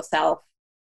kind to yourself.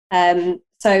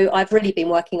 So I've really been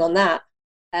working on that,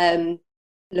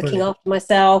 looking after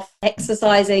myself,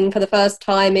 exercising for the first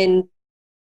time in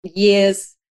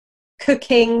years,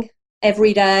 cooking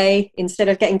every day instead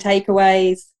of getting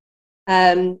takeaways.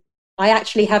 I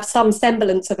actually have some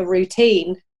semblance of a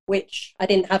routine, which I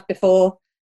didn't have before.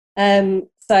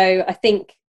 So I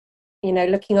think,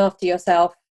 looking after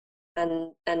yourself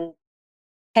and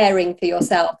caring for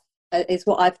yourself is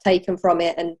what I've taken from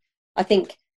it. And I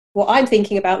think what I'm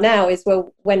thinking about now is,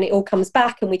 well, when it all comes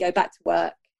back and we go back to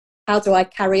work, how do I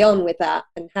carry on with that?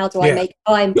 And how do I make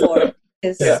time for it?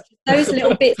 Because those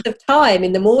little bits of time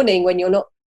in the morning when you're not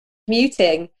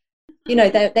commuting,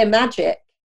 they're magic.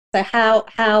 So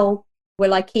how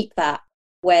will I keep that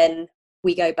when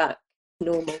we go back to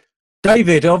normal?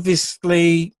 David,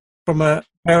 obviously from a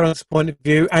parent's point of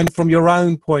view and from your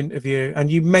own point of view, and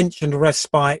you mentioned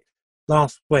respite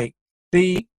last week,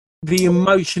 the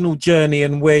emotional journey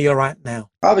and where you're at now.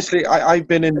 Obviously, I've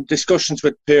been in discussions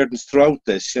with parents throughout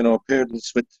this,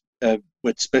 parents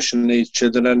with special needs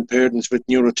children and parents with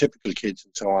neurotypical kids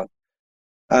and so on.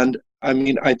 And I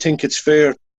mean, I think it's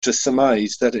fair to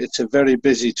surmise that it's a very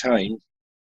busy time,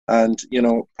 and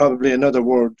probably another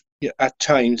word at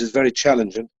times is very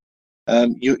challenging.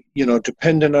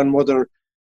 Depending on whether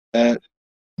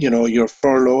you're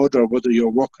furloughed or whether you're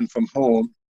working from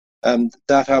home,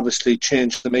 that obviously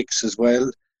changed the mix as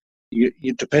well. You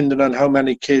depending on how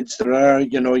many kids there are,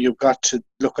 you've got to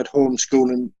look at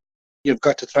homeschooling. You've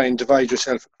got to try and divide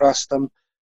yourself across them.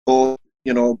 Both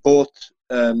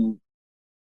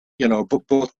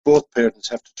parents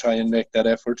have to try and make that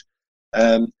effort.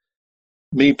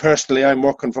 Me personally, I'm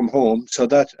working from home, so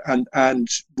that and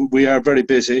we are very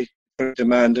busy, very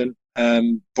demanding.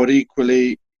 But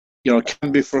equally, it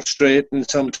can be frustrating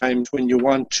sometimes when you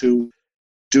want to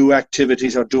do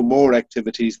activities or do more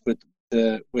activities with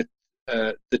the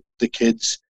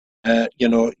kids.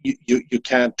 You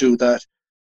can't do that.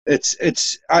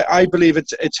 I believe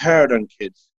it's hard on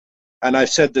kids, and I've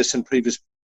said this in previous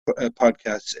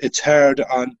podcasts. It's hard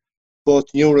on both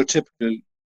neurotypical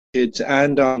kids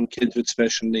and on kids with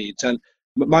special needs. And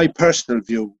my personal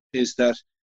view is that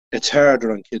it's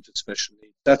harder on kids with special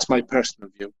needs. That's my personal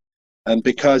view, and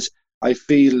because I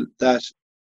feel that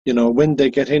when they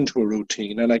get into a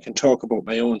routine, and I can talk about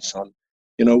my own son,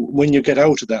 when you get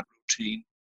out of that routine,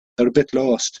 they're a bit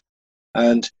lost.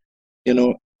 And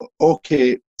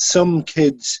okay, some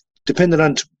kids, depending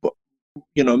on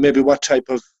maybe what type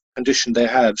of condition they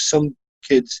have, some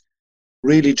kids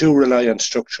really do rely on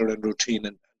structure and routine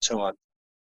and so on.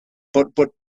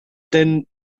 But then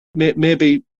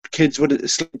maybe kids with a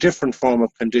slightly different form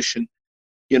of condition,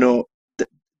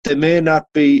 they may not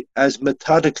be as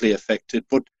methodically affected,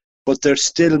 but they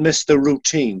still miss the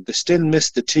routine. They still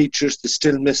miss the teachers. They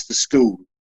still miss the school.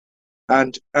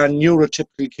 And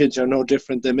neurotypical kids are no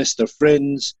different. They miss their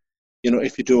friends.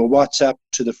 If you do a WhatsApp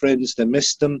to the friends, they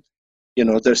miss them.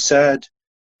 They're sad.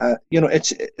 I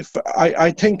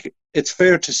think it's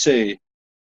fair to say,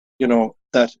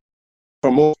 that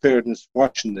for most parents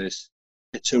watching this,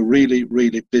 it's a really,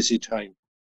 really busy time.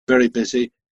 Very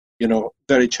busy,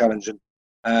 very challenging.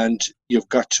 And you've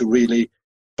got to really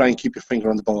try and keep your finger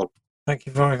on the ball. Thank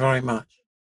you very, very much.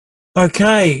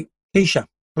 Okay, Keisha,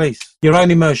 please, your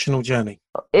own emotional journey.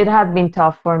 It has been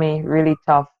tough for me, really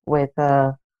tough with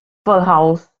full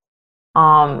house,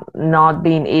 not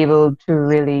being able to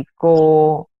really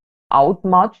go out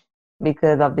much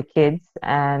because of the kids,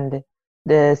 and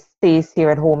the space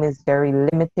here at home is very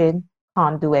limited.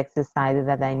 Can't do exercises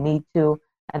that I need to,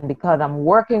 and because I'm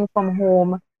working from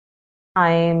home,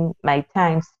 my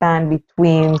time span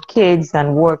between kids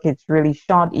and work is really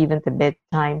short, even to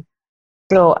bedtime.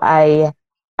 So I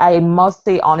must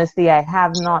say honestly, I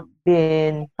have not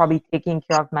been probably taking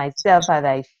care of myself as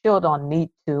I should or need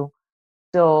to.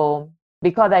 So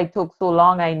because I took so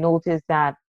long, I noticed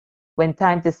that when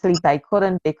time to sleep, I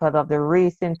couldn't because of the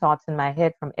racing thoughts in my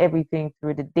head from everything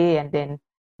through the day, and then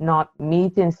not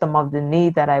meeting some of the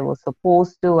needs that I was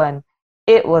supposed to, and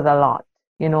it was a lot,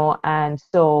 and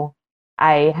so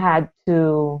I had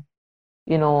to,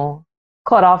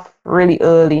 cut off really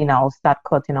early now, start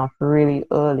cutting off really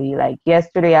early. Like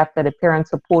yesterday after the parent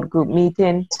support group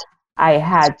meeting, I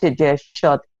had to just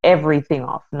shut everything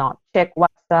off, not check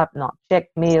WhatsApp, not check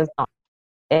mails, not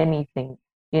anything,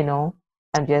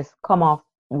 and just come off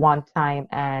one time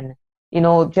and,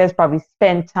 just probably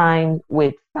spend time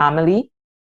with family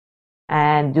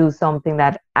and do something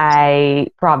that I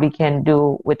probably can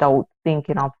do without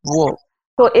thinking of work.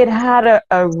 So it had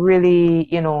a really,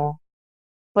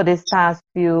 for this past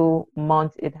few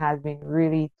months, it has been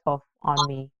really tough on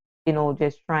me,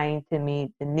 just trying to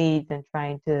meet the needs and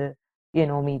trying to,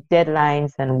 meet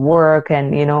deadlines and work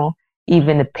and,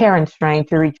 even the parents trying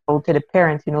to reach out to the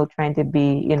parents, trying to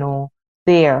be,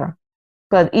 there.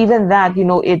 But even that,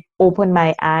 it opened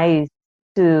my eyes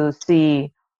to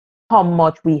see how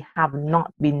much we have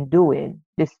not been doing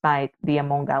despite the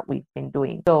amount that we've been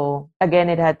doing. So again,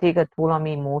 it had taken a toll on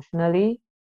me emotionally.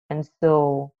 And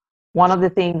so one of the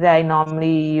things I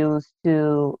normally use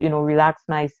to, relax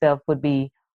myself would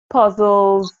be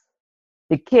puzzles,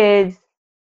 the kids,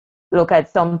 look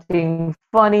at something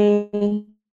funny.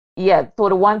 Yeah, so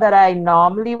the one that I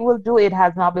normally will do, it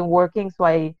has not been working, so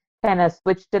I kind of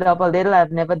switched it up a little.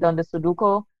 I've never done the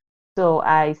Sudoku, so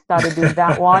I started doing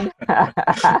that one.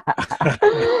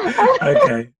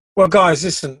 Okay. Well, guys,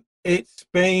 listen, it's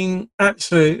been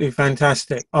absolutely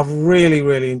fantastic. I've really,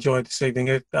 really enjoyed this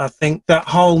evening. I think that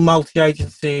whole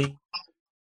multi-agency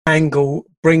angle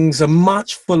brings a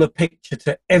much fuller picture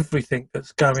to everything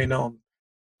that's going on.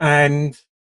 And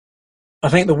I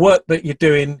think the work that you're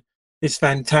doing is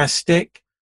fantastic.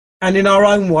 And in our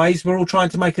own ways, we're all trying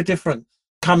to make a difference,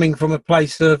 coming from a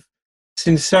place of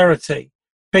sincerity.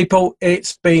 People,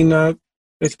 it's been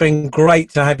great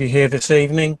to have you here this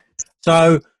evening.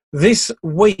 So this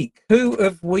week, who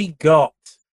have we got?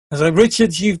 So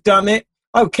Richards, you've done it.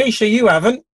 Oh, Keisha, you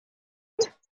haven't.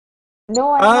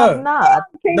 No, I have not.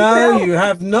 No, you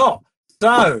have not.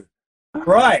 So,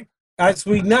 right, as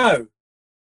we know,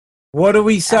 what do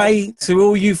we say to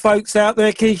all you folks out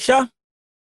there, Keisha?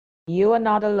 You are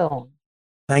not alone.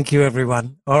 Thank you,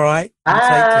 everyone. All right. Bye. Take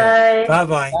care.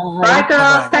 Bye-bye. Bye,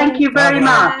 girls. Thank you very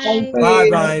much.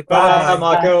 Bye-bye. Bye,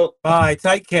 Michael. Bye.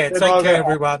 Take care. Good Take morning. care,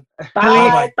 everyone.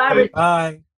 Bye. Bye.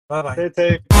 Bye. Bye-bye.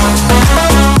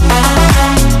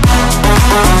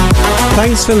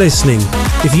 Thanks for listening.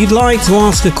 If you'd like to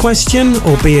ask a question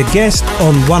or be a guest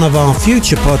on one of our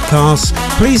future podcasts,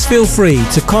 please feel free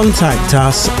to contact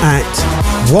us at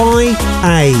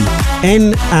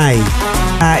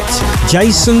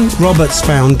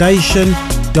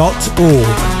yana@jasonrobertsfoundation.org.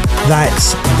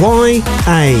 That's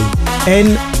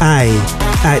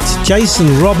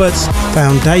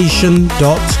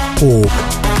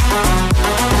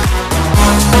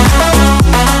yana@jasonrobertsfoundation.org.